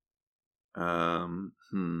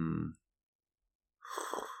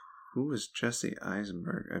 Who was Jesse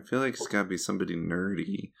Eisenberg? I feel like it's got to be somebody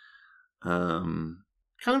nerdy. Kind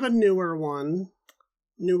of a newer one.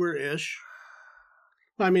 Newer-ish.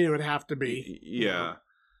 I mean, it would have to be. Yeah.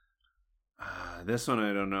 This one,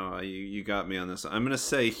 I don't know. You got me on this. I'm going to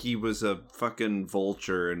say he was a fucking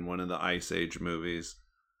vulture in one of the Ice Age movies.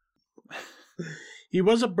 He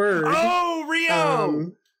was a bird. Oh,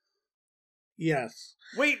 Rio! Yes.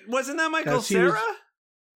 Wait, wasn't that Michael Cera?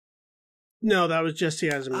 No, that was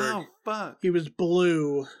Jesse Eisenberg. Oh, fuck. He was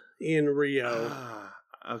Blue in Rio.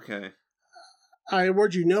 Okay. I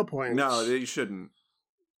award you no points. No, you shouldn't.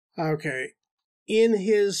 Okay. In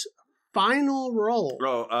his final role.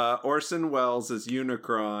 Orson Welles as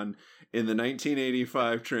Unicron in the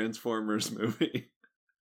 1985 Transformers movie.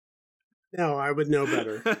 No, I would know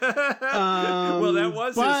better. Well, that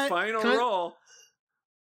was his final role.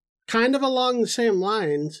 Kind of along the same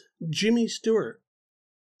lines, Jimmy Stewart.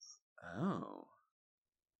 Oh.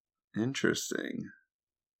 Interesting.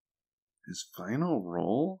 His final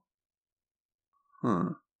role?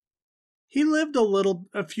 Huh. He lived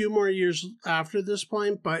a few more years after this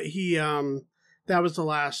point, but that was the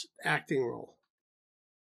last acting role.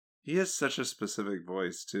 He has such a specific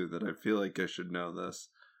voice, too, that I feel like I should know this.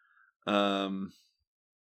 Oh,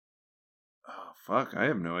 fuck, I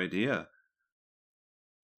have no idea.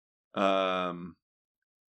 You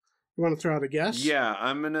want to throw out a guess? Yeah,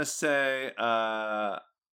 I'm gonna say,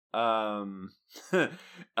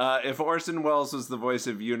 if Orson Welles was the voice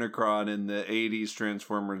of Unicron in the 80s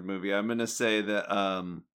Transformers movie, I'm gonna say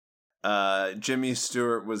that, Jimmy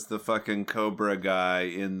Stewart was the fucking Cobra guy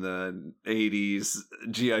in the 80s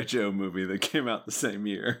G.I. Joe movie that came out the same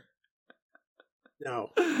year.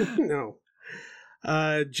 No. No.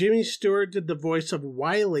 Jimmy Stewart did the voice of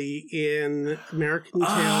Wily in American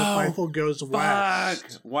Tail, Rifle Goes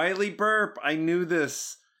West. Wiley Burp. I knew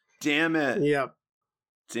this. Damn it. Yep.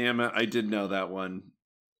 Damn it. I did know that one.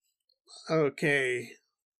 Okay.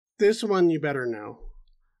 This one you better know.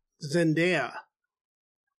 Zendaya.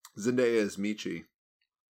 Zendaya is Michi.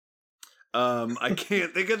 I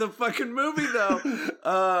can't think of the fucking movie though.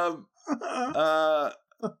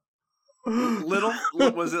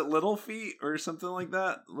 Was it Little Feet or something like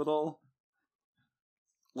that? Little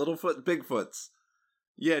Foot, Bigfoots,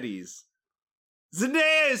 Yetis.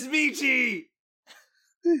 Zendaya is Michi.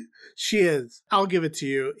 She is. I'll give it to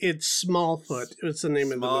you. It's Smallfoot. It's the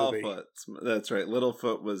name of the movie. Smallfoot. That's right.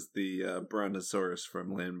 Littlefoot was the brontosaurus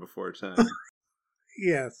from Land Before Time.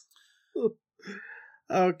 Yes.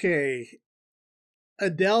 Okay.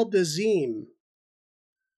 Adele Dazeem.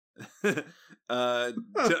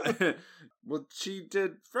 Well, she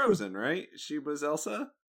did Frozen, right? She was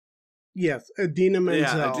Elsa? Yes, Idina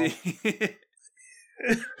Menzel. Yeah,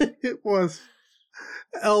 It was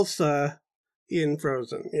Elsa in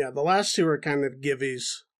Frozen. Yeah, the last two are kind of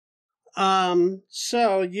giveies.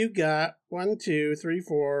 So you got 1, 2, 3,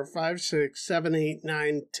 4, 5, 6, 7, 8,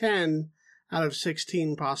 9, 10 out of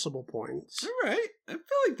 16 possible points. All right. I feel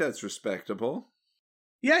like that's respectable.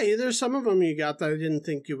 Yeah, there's some of them you got that I didn't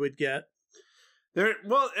think you would get. There's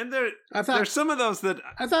some of those that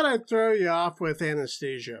I thought I'd throw you off with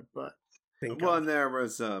Anastasia, but and there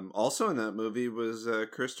was also in that movie was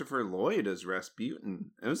Christopher Lloyd as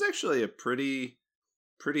Rasputin. It was actually a pretty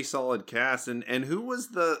solid cast. And who was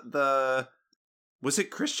the was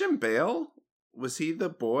it Christian Bale? Was he the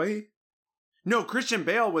boy? No, Christian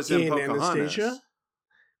Bale was in Pocahontas. Anastasia?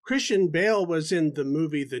 Christian Bale was in the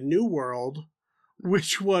movie The New World,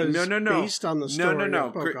 which was based on the story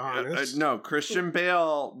of Pocahontas. No, Christian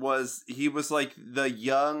Bale was like the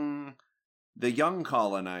young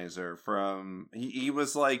colonizer from he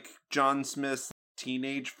was like John Smith's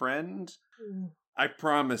teenage friend. I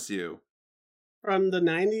promise you. From the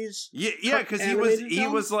 90s? Yeah, because he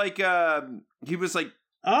was like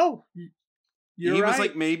oh, you're he right. was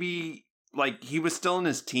like maybe like he was still in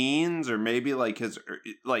his teens or maybe like his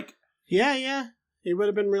like yeah, he would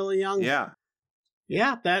have been really young.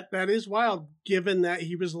 Yeah, that is wild. Given that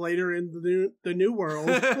he was later in the New World,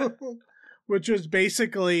 which was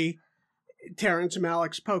basically Terrence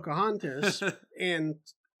Malick's Pocahontas and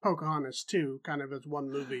Pocahontas 2, kind of as one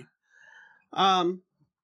movie.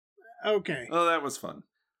 Okay. Oh, that was fun.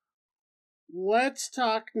 Let's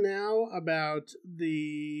talk now about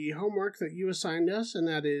the homework that you assigned us, and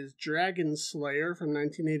that is Dragonslayer from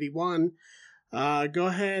 1981. Go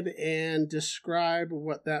ahead and describe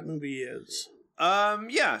what that movie is.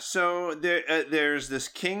 Yeah, so there's this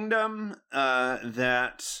kingdom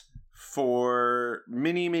that for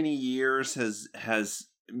many, many years has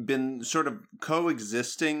been sort of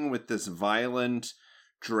coexisting with this violent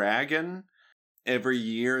dragon. Every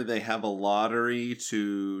year they have a lottery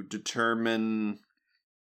to determine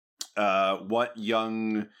what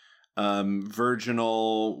young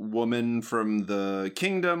virginal woman from the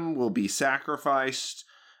kingdom will be sacrificed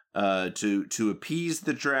to appease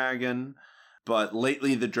the dragon. But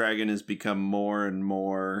lately the dragon has become more and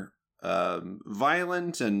more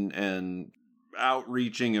violent and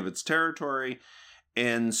outreaching of its territory.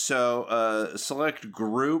 And so a select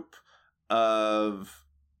group of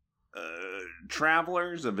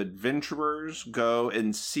travelers, of adventurers, go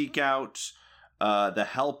and seek out the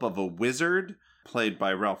help of a wizard, played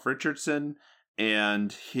by Ralph Richardson,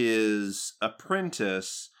 and his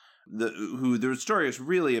apprentice, who the story is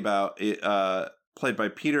really about, played by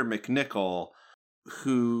Peter MacNicol,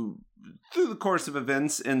 who, through the course of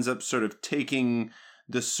events, ends up sort of taking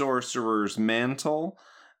the sorcerer's mantle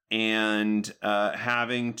and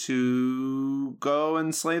having to go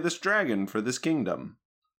and slay this dragon for this kingdom.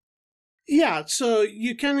 Yeah, so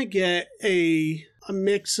you kind of get a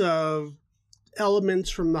mix of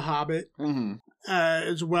elements from The Hobbit,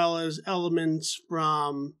 as well as elements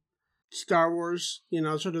from Star Wars,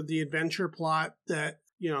 sort of the adventure plot that,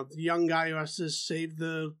 the young guy who has to save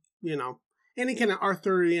the, any kind of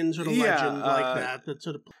Arthurian sort of legend like that. That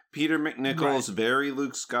sort of Peter MacNicol's very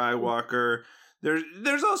Luke Skywalker.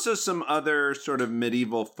 There's also some other sort of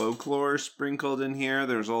medieval folklore sprinkled in here.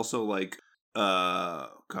 There's also like,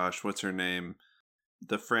 what's her name?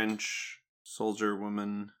 The French soldier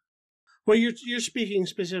woman. Well, you're speaking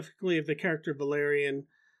specifically of the character Valerian,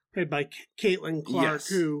 played by Caitlin Clark,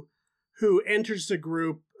 who enters the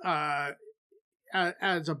group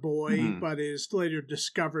as a boy, but is later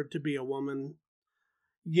discovered to be a woman.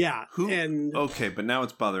 Yeah. Okay, but now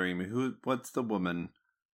it's bothering me. What's the woman?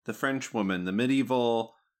 The French woman, the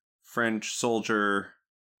medieval French soldier,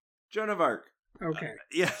 Joan of Arc. Okay.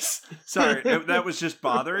 Yes. Sorry, that was just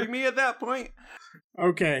bothering me at that point.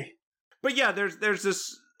 Okay. But yeah, there's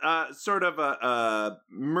this sort of a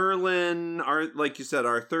Merlin, like you said,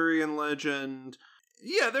 Arthurian legend.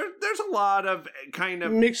 Yeah, there's a lot of kind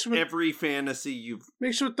of mixed with every fantasy you've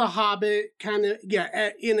mixed with The Hobbit, kind of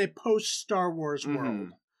in a post Star Wars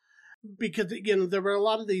world, because there were a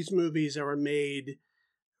lot of these movies that were made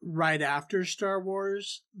right after Star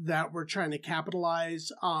Wars that were trying to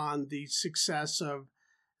capitalize on the success of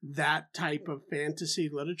that type of fantasy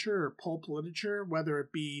literature or pulp literature, whether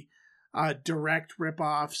it be direct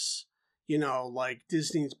ripoffs, like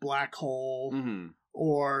Disney's Black Hole,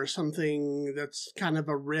 or something that's kind of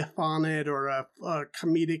a riff on it or a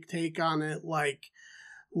comedic take on it, like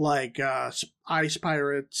Ice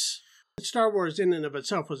Pirates. Star Wars in and of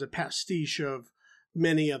itself was a pastiche of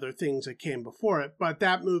many other things that came before it, but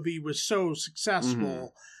that movie was so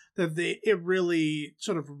successful that it really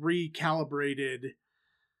sort of recalibrated,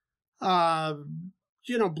 blockbuster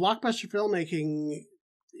filmmaking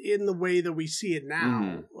in the way that we see it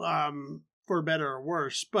now, for better or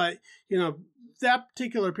worse. But, that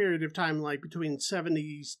particular period of time, like between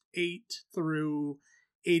 78 through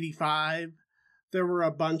 85, there were a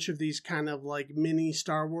bunch of these kind of like mini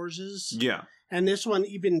Star Warses. Yeah. And this one,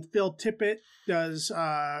 even Phil Tippett does,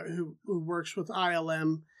 who works with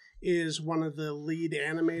ILM, is one of the lead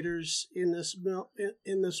animators in this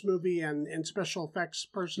movie and special effects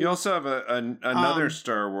person. You also have another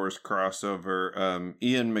Star Wars crossover,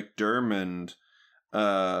 Ian McDiarmid,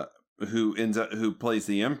 who plays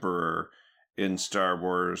the Emperor in Star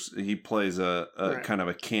Wars. He plays a kind of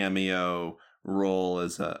a cameo role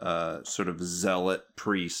as a sort of zealot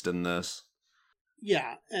priest in this.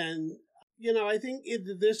 Yeah, and I think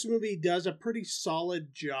this movie does a pretty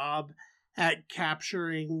solid job at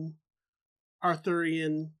capturing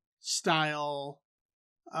Arthurian style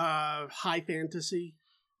high fantasy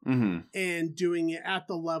and doing it at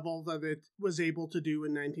the level that it was able to do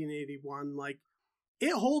in 1981. Like,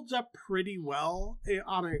 it holds up pretty well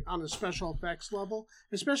on a special effects level,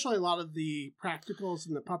 especially a lot of the practicals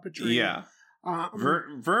and the puppetry. Yeah.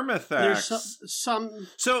 Vermithrax. Some.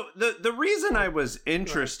 So the reason I was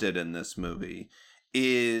interested in this movie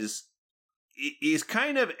is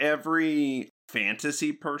kind of every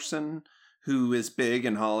fantasy person who is big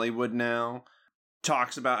in Hollywood now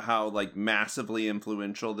talks about how like massively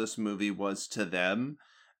influential this movie was to them.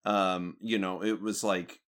 It was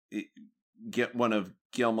like get one of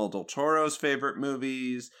Guillermo del Toro's favorite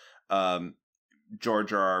movies,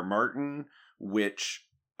 George R.R. Martin, which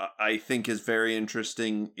I think is very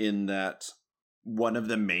interesting in that one of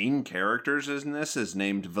the main characters in this is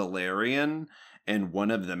named Valerian, and one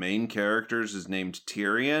of the main characters is named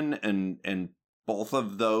Tyrion, and both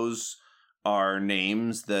of those are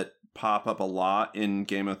names that pop up a lot in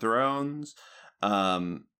Game of Thrones.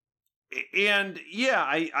 And yeah,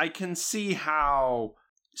 I can see how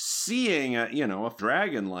seeing a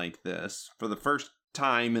dragon like this for the first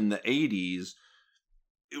time in the 80s,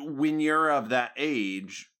 when you're of that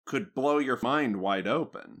age, could blow your mind wide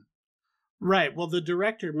open. Right. Well, the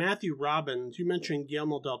director, Matthew Robbins, you mentioned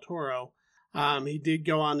Guillermo del Toro. He did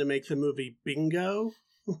go on to make the movie Bingo,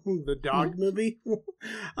 the dog movie.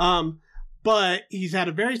 But he's had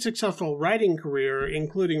a very successful writing career,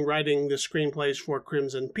 including writing the screenplays for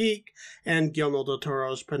Crimson Peak and Guillermo del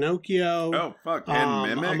Toro's Pinocchio. Oh, fuck.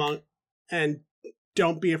 And Mimic. And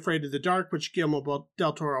Don't Be Afraid of the Dark, which Guillermo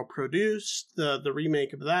del Toro produced, the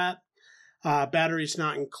remake of that. Batteries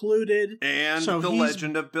Not Included. And The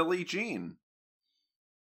Legend of Billie Jean.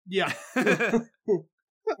 Yeah.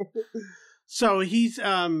 So he's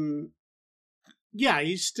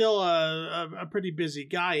he's still a pretty busy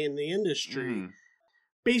guy in the industry.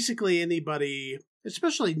 Basically anybody,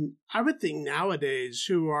 especially I would think nowadays,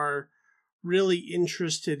 who are really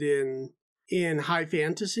interested in high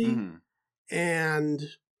fantasy and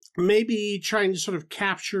maybe trying to sort of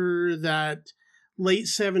capture that late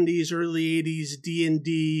 70s, early 80s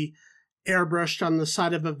D&D airbrushed on the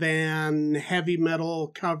side of a van, heavy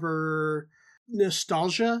metal cover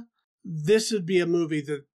nostalgia. This would be a movie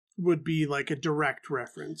that would be like a direct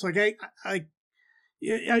reference. Like do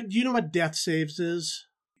you know what Death Saves is?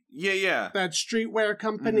 Yeah. That streetwear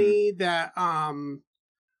company that Joe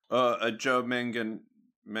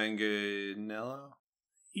Manganiello.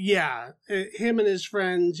 Yeah, him and his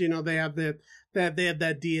friends. They have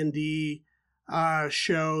that D&D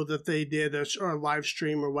show that they did, or a live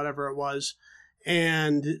stream or whatever it was,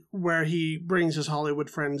 and where he brings his Hollywood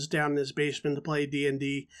friends down in his basement to play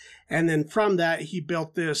D&D, and then from that he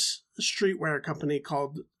built this streetwear company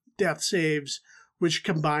called Death Saves, which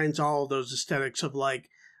combines all of those aesthetics of like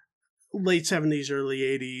late 70s, early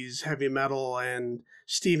 80s heavy metal and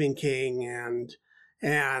Stephen King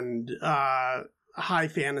and high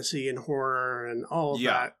fantasy and horror and all of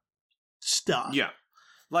that stuff. Yeah.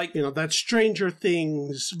 Like, that Stranger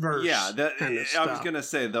Things verse. Yeah, kind of stuff. I was gonna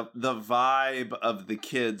say the vibe of the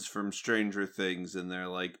kids from Stranger Things and their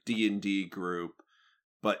like D&D group,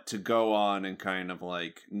 but to go on and kind of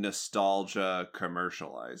like nostalgia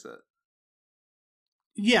commercialize it.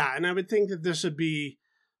 Yeah, and I would think that this would be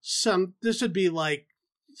like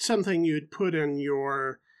something you'd put in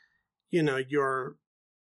your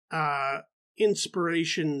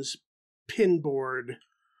inspirations pinboard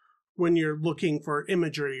when you're looking for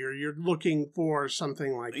imagery or you're looking for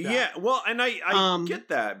something like that. Yeah, well, and I get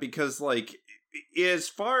that because, like, as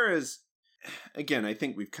far as again, I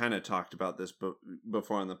think we've kind of talked about this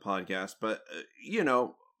before on the podcast, but,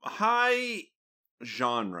 high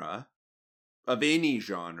genre of any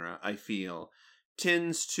genre, I feel,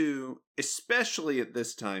 tends to, especially at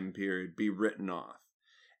this time period, be written off.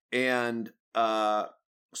 And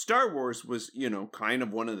Star Wars was, kind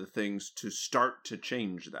of one of the things to start to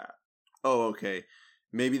change that. Oh, okay,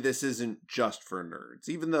 maybe this isn't just for nerds,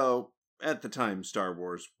 even though at the time Star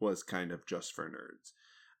Wars was kind of just for nerds.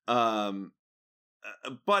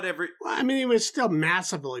 But it was still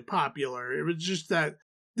massively popular. It was just that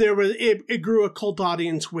it grew a cult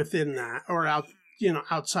audience within that, or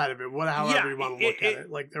outside of it, however you want to look at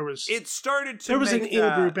it. Like there was an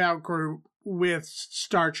in-group out-group with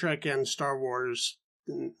Star Trek and Star Wars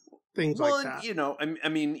and things like that.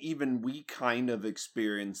 Even we kind of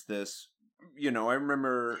experienced this. I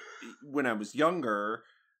remember when I was younger,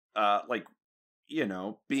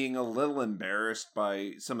 being a little embarrassed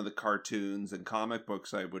by some of the cartoons and comic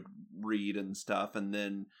books I would read and stuff.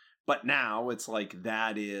 But now it's like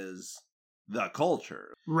that is the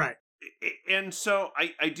culture. Right. And so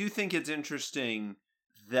I do think it's interesting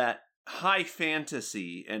that high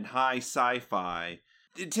fantasy and high sci-fi,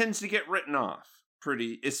 it tends to get written off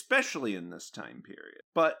especially in this time period.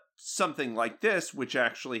 But something like this, which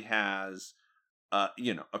actually has a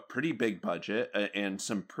pretty big budget and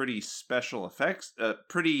some pretty special effects,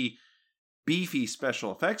 pretty beefy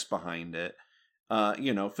special effects behind it.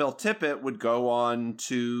 Phil Tippett would go on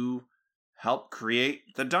to help create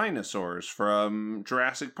the dinosaurs from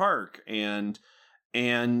Jurassic Park and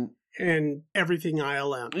everything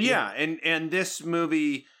ILM. Yeah, and this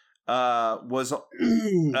movie was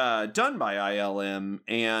done by ILM,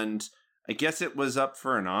 and I guess it was up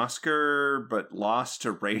for an Oscar, but lost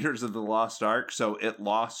to Raiders of the Lost Ark, so it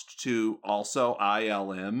lost to also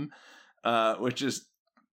ILM, which is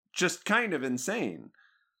just kind of insane.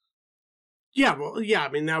 Yeah, well, yeah,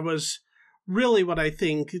 that was really what I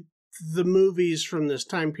think the movies from this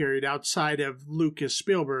time period, outside of Lucas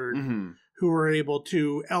Spielberg, who were able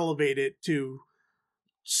to elevate it to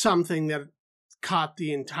something that caught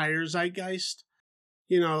the entire zeitgeist.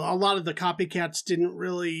 A lot of the copycats didn't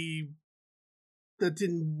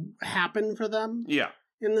happen for them. Yeah.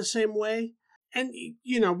 In the same way. And,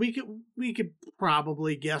 we could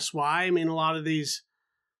probably guess why. A lot of these,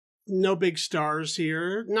 no big stars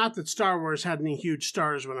here. Not that Star Wars had any huge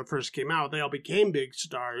stars when it first came out. They all became big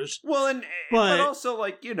stars. Well, but also,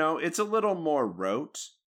 it's a little more rote.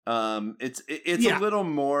 It's a little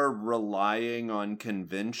more relying on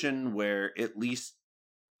convention, where at least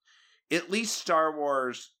Star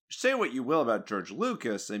Wars, say what you will about George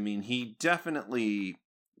Lucas, he definitely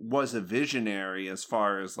was a visionary as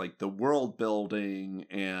far as the world building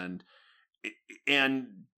and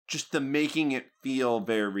just the making it feel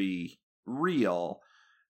very real.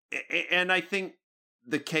 And I think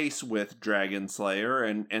the case with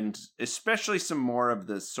Dragonslayer and especially some more of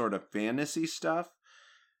this sort of fantasy stuff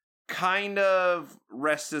kind of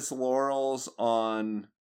rests its laurels on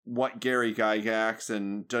what Gary Gygax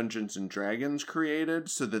and Dungeons and Dragons created,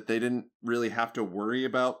 so that they didn't really have to worry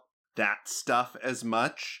about that stuff as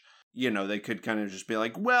much. They could kind of just be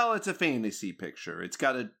like, well, it's a fantasy picture. It's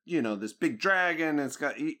got this big dragon. It's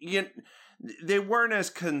got, they weren't as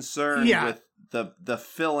concerned with the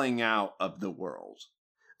filling out of the world.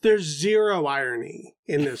 There's zero irony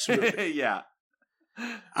in this movie. Yeah.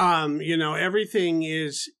 Everything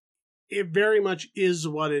it very much is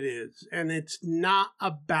what it is, and it's not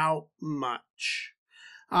about much.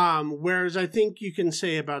 Whereas I think you can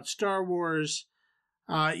say about Star Wars,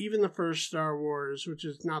 even the first Star Wars, which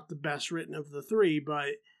is not the best written of the three,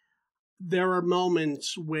 but there are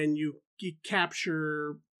moments when you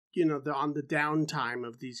capture, on the downtime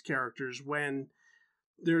of these characters, when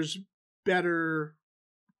there's better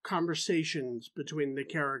conversations between the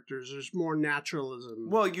characters. There's more naturalism.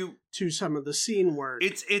 To some of the scene work.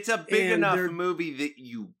 It's a big enough movie that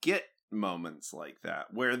you get moments like that,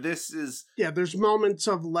 where this is there's moments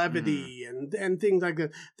of levity and things like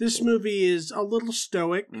that. This movie is a little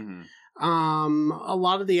stoic. A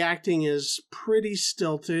lot of the acting is pretty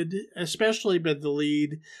stilted, especially by the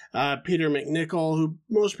lead, Peter McNichol, who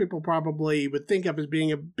most people probably would think of as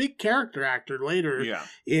being a big character actor later.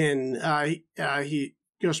 In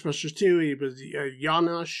Ghostbusters 2, he was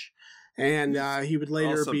Janosch, and he would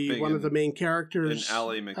later be one of the main characters. And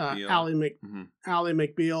Ally McBeal. Ally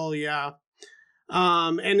McBeal, yeah.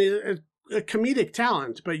 And a comedic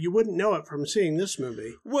talent, but you wouldn't know it from seeing this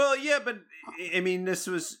movie. Well, yeah, but this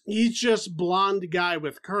was... He's just blonde guy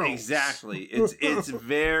with curls. Exactly. It's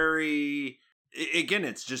very... Again,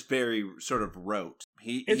 it's just very sort of rote.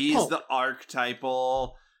 He's the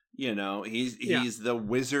archetypal... You know, he's the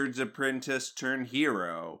wizard's apprentice turned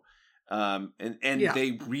hero. And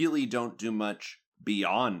they really don't do much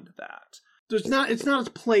beyond that. It's not as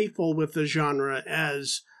playful with the genre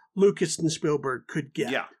as Lucas and Spielberg could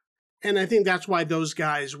get. Yeah. And I think that's why those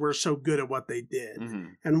guys were so good at what they did.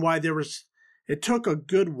 And why it took a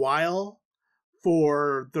good while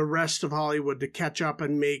for the rest of Hollywood to catch up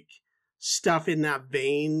and make stuff in that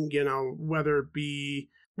vein, you know, whether it be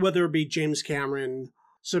James Cameron,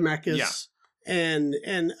 Zemeckis, and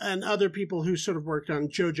other people who sort of worked on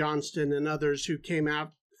Joe Johnston and others who came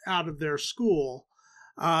out of their school.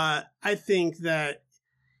 I think that,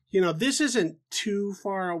 you know, this isn't too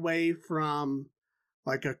far away from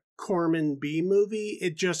like a Corman B movie.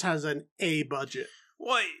 It just has an A budget.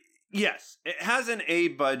 Well, yes, it has an A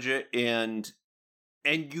budget, and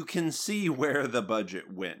you can see where the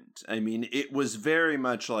budget went. I mean, it was very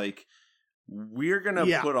much like, we're going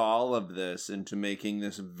to put all of this into making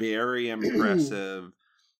this very impressive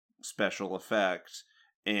special effect.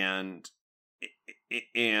 And,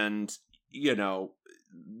 you know,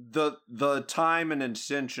 the time and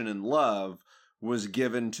attention and love was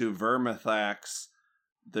given to Vermithax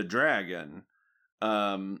the dragon.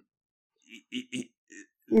 As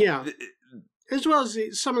well as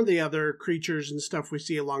some of the other creatures and stuff we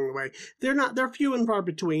see along the way. They're few and far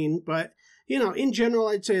between, but, you know, in general,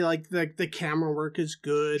 I'd say like the camera work is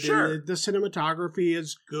good. Sure. And the cinematography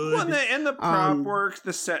is good. Well, and the prop work,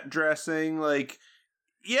 the set dressing, like,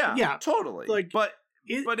 yeah, totally. Like, but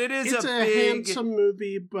it is it's a a big, handsome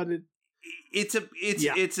movie, but it's a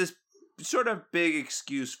sort of big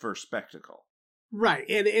excuse for spectacle. Right,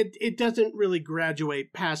 and it doesn't really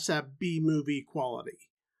graduate past that B movie quality,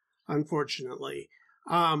 unfortunately.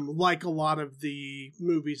 Like a lot of the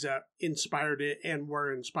movies that inspired it and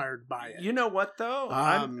were inspired by it. You know what, though?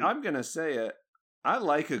 I'm going to say it. I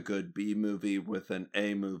like a good B movie with an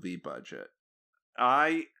A movie budget.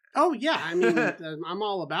 Oh, yeah. I mean, I'm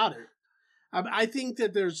all about it. I think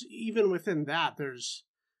that there's, even within that, there's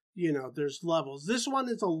levels. This one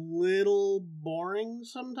is a little boring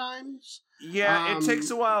sometimes. Yeah, it takes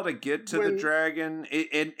a while to get to the dragon.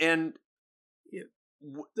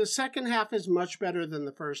 The second half is much better than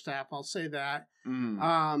the first half, I'll say that.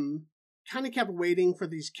 Kind of kept waiting for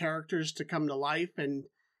these characters to come to life and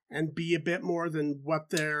be a bit more than what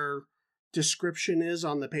their description is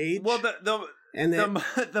on the page. Well,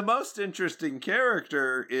 the most interesting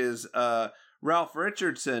character is Ralph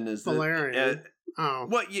Richardson is Valerian.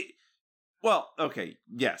 Okay,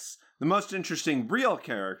 yes. The most interesting real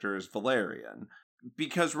character is Valerian,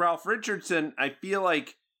 because Ralph Richardson, I feel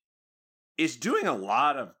like, is doing a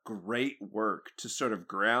lot of great work to sort of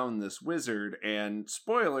ground this wizard, and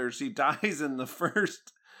spoilers, he dies in the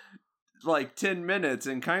first, 10 minutes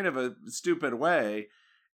in kind of a stupid way,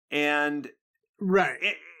 and...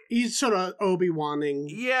 Right. He's sort of Obi-Wanning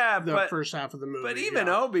the first half of the movie. But even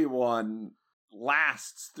Obi-Wan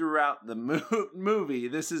lasts throughout the movie.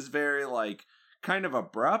 This is very, kind of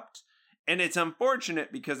abrupt, and it's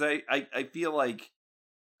unfortunate because I feel like,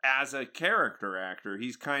 as a character actor,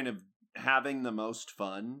 he's kind of having the most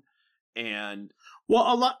fun. And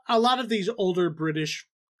well, a lot of these older British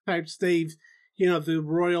types, they've, the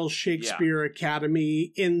Royal Shakespeare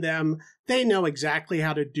Academy in them, they know exactly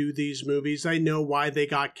how to do these movies. They know why they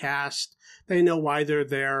got cast. They know why they're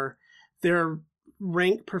there. They're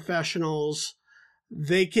ranked professionals.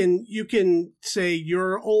 You can say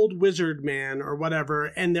you're old wizard man or whatever,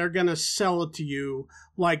 and they're going to sell it to you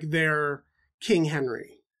like they're King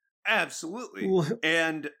Henry. Absolutely.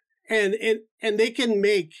 And they can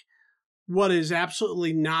make what is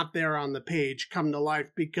absolutely not there on the page come to life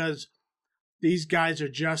because these guys are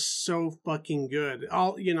just so fucking good.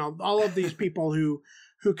 All of these people who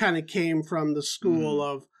kind of came from the school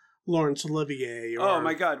of Laurence Olivier. Oh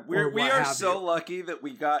my God, we are so lucky that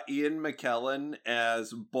we got Ian McKellen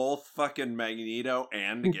as both fucking Magneto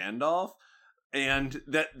and Gandalf, and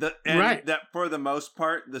that for the most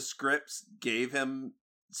part the scripts gave him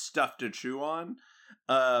stuff to chew on.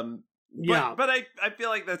 But I feel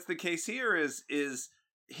like that's the case here. Is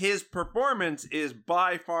his performance is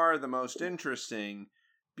by far the most interesting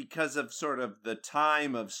because of sort of the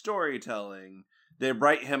time of storytelling. They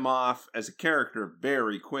write him off as a character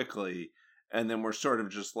very quickly, and then we're sort of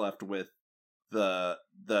just left with the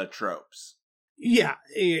tropes. Yeah,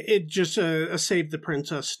 it just a Save the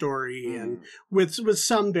Princess story, and with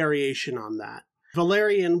some variation on that.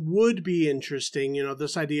 Valerian would be interesting,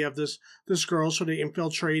 this idea of this girl sort of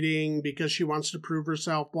infiltrating because she wants to prove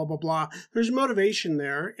herself, blah, blah, blah. There's motivation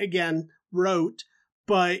there. Again, rote,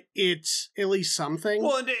 but it's at least something.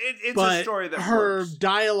 Well, it's a story that her works.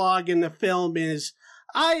 Dialogue in the film is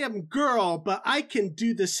I am girl, but I can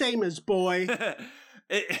do the same as boy.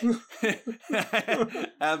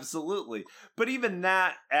 Absolutely. But even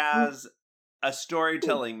that as a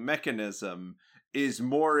storytelling mechanism is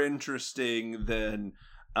more interesting than,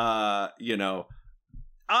 I'm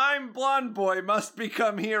blonde boy, must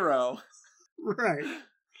become hero. Right.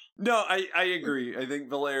 No, I agree. I think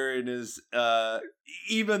Valerian is,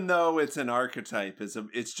 even though it's an archetype,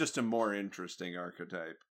 it's just a more interesting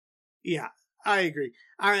archetype. Yeah, I agree.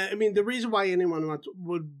 I mean, the reason why anyone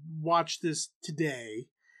would watch this today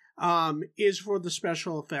is for the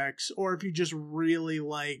special effects, or if you just really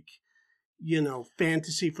like,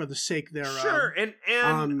 fantasy for the sake thereof. Sure, and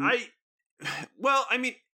well, I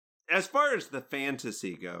mean, as far as the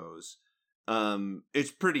fantasy goes,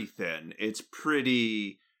 it's pretty thin. It's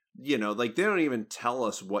pretty, like they don't even tell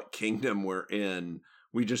us what kingdom we're in.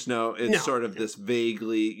 We just know it's sort of this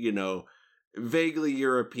vaguely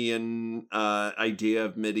European idea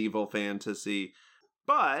of medieval fantasy.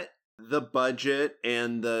 But the budget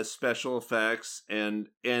and the special effects and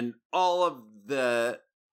all of the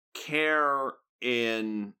care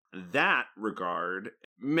in that regard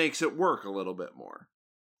makes it work a little bit more.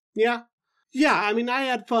 Yeah. Yeah, I mean, I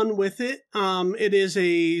had fun with it. It is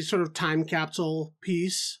a sort of time capsule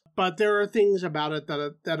piece, but there are things about it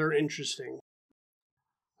that are interesting.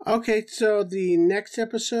 Okay, so the next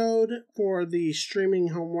episode for the streaming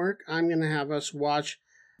homework, I'm going to have us watch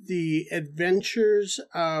The Adventures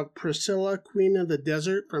of Priscilla, Queen of the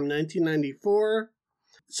Desert from 1994,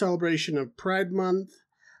 celebration of Pride Month.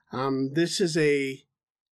 This is a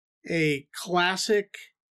classic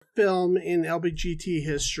film in LBGT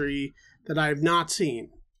history that I have not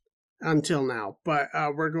seen until now, but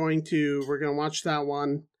we're going to watch that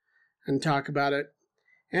one and talk about it.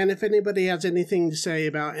 And if anybody has anything to say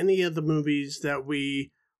about any of the movies that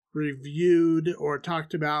we reviewed or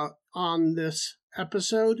talked about on this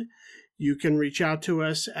episode, you can reach out to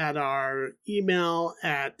us at our email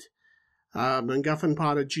at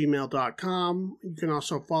MacGuffinPod@gmail.com. You can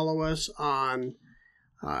also follow us on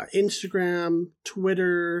Instagram,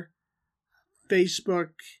 Twitter,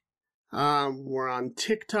 Facebook. We're on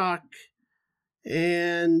TikTok,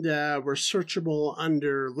 and we're searchable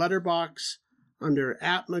under Letterboxd under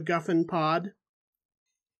 @MacGuffinPod.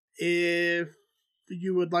 If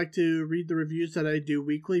you would like to read the reviews that I do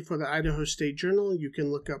weekly for the Idaho State Journal, you can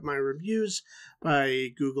look up my reviews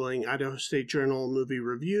by Googling Idaho State Journal movie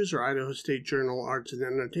reviews or Idaho State Journal arts and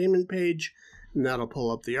entertainment page, and that'll pull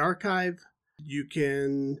up the archive. You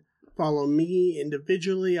can follow me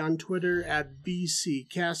individually on Twitter at BC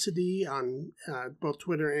Cassidy on both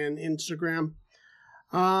Twitter and Instagram.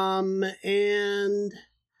 And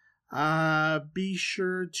be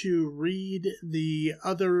sure to read the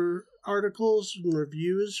other articles and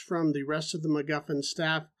reviews from the rest of the MacGuffin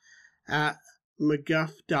staff at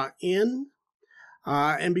MacGuff.in.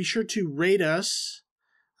 And be sure to rate us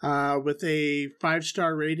with a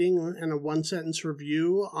 5-star rating and a 1-sentence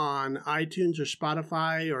review on iTunes or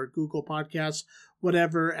Spotify or Google Podcasts,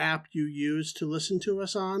 whatever app you use to listen to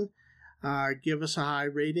us on. Give us a high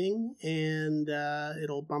rating, and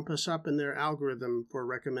it'll bump us up in their algorithm for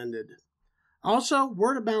recommended. Also,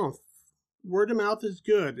 word of mouth. Word of mouth is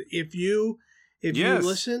good. If you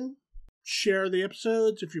listen, share the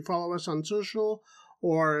episodes. If you follow us on social,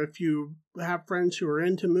 or if you have friends who are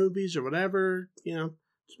into movies or whatever,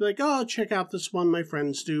 just be like, oh, check out this one my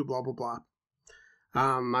friends do, blah, blah, blah.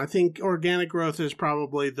 I think organic growth is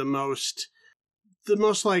probably the most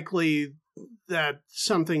likely that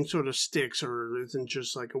something sort of sticks or isn't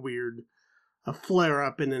just like a flare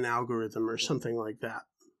up in an algorithm or something like that.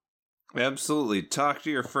 Absolutely. Talk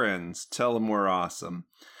to your friends. Tell them we're awesome.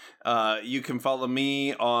 You can follow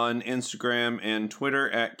me on Instagram and Twitter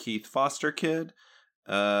at Keith Foster Kid.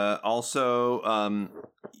 Also,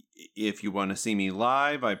 if you want to see me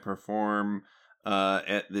live, I perform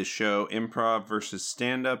at the show Improv versus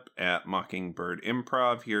Stand Up at Mockingbird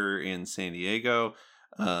Improv here in San Diego.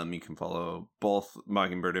 You can follow both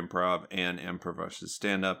Mockingbird Improv and Improv versus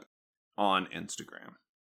Stand Up on Instagram.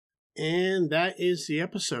 And that is the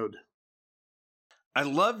episode. I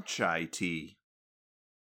love chai tea.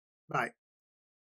 Bye.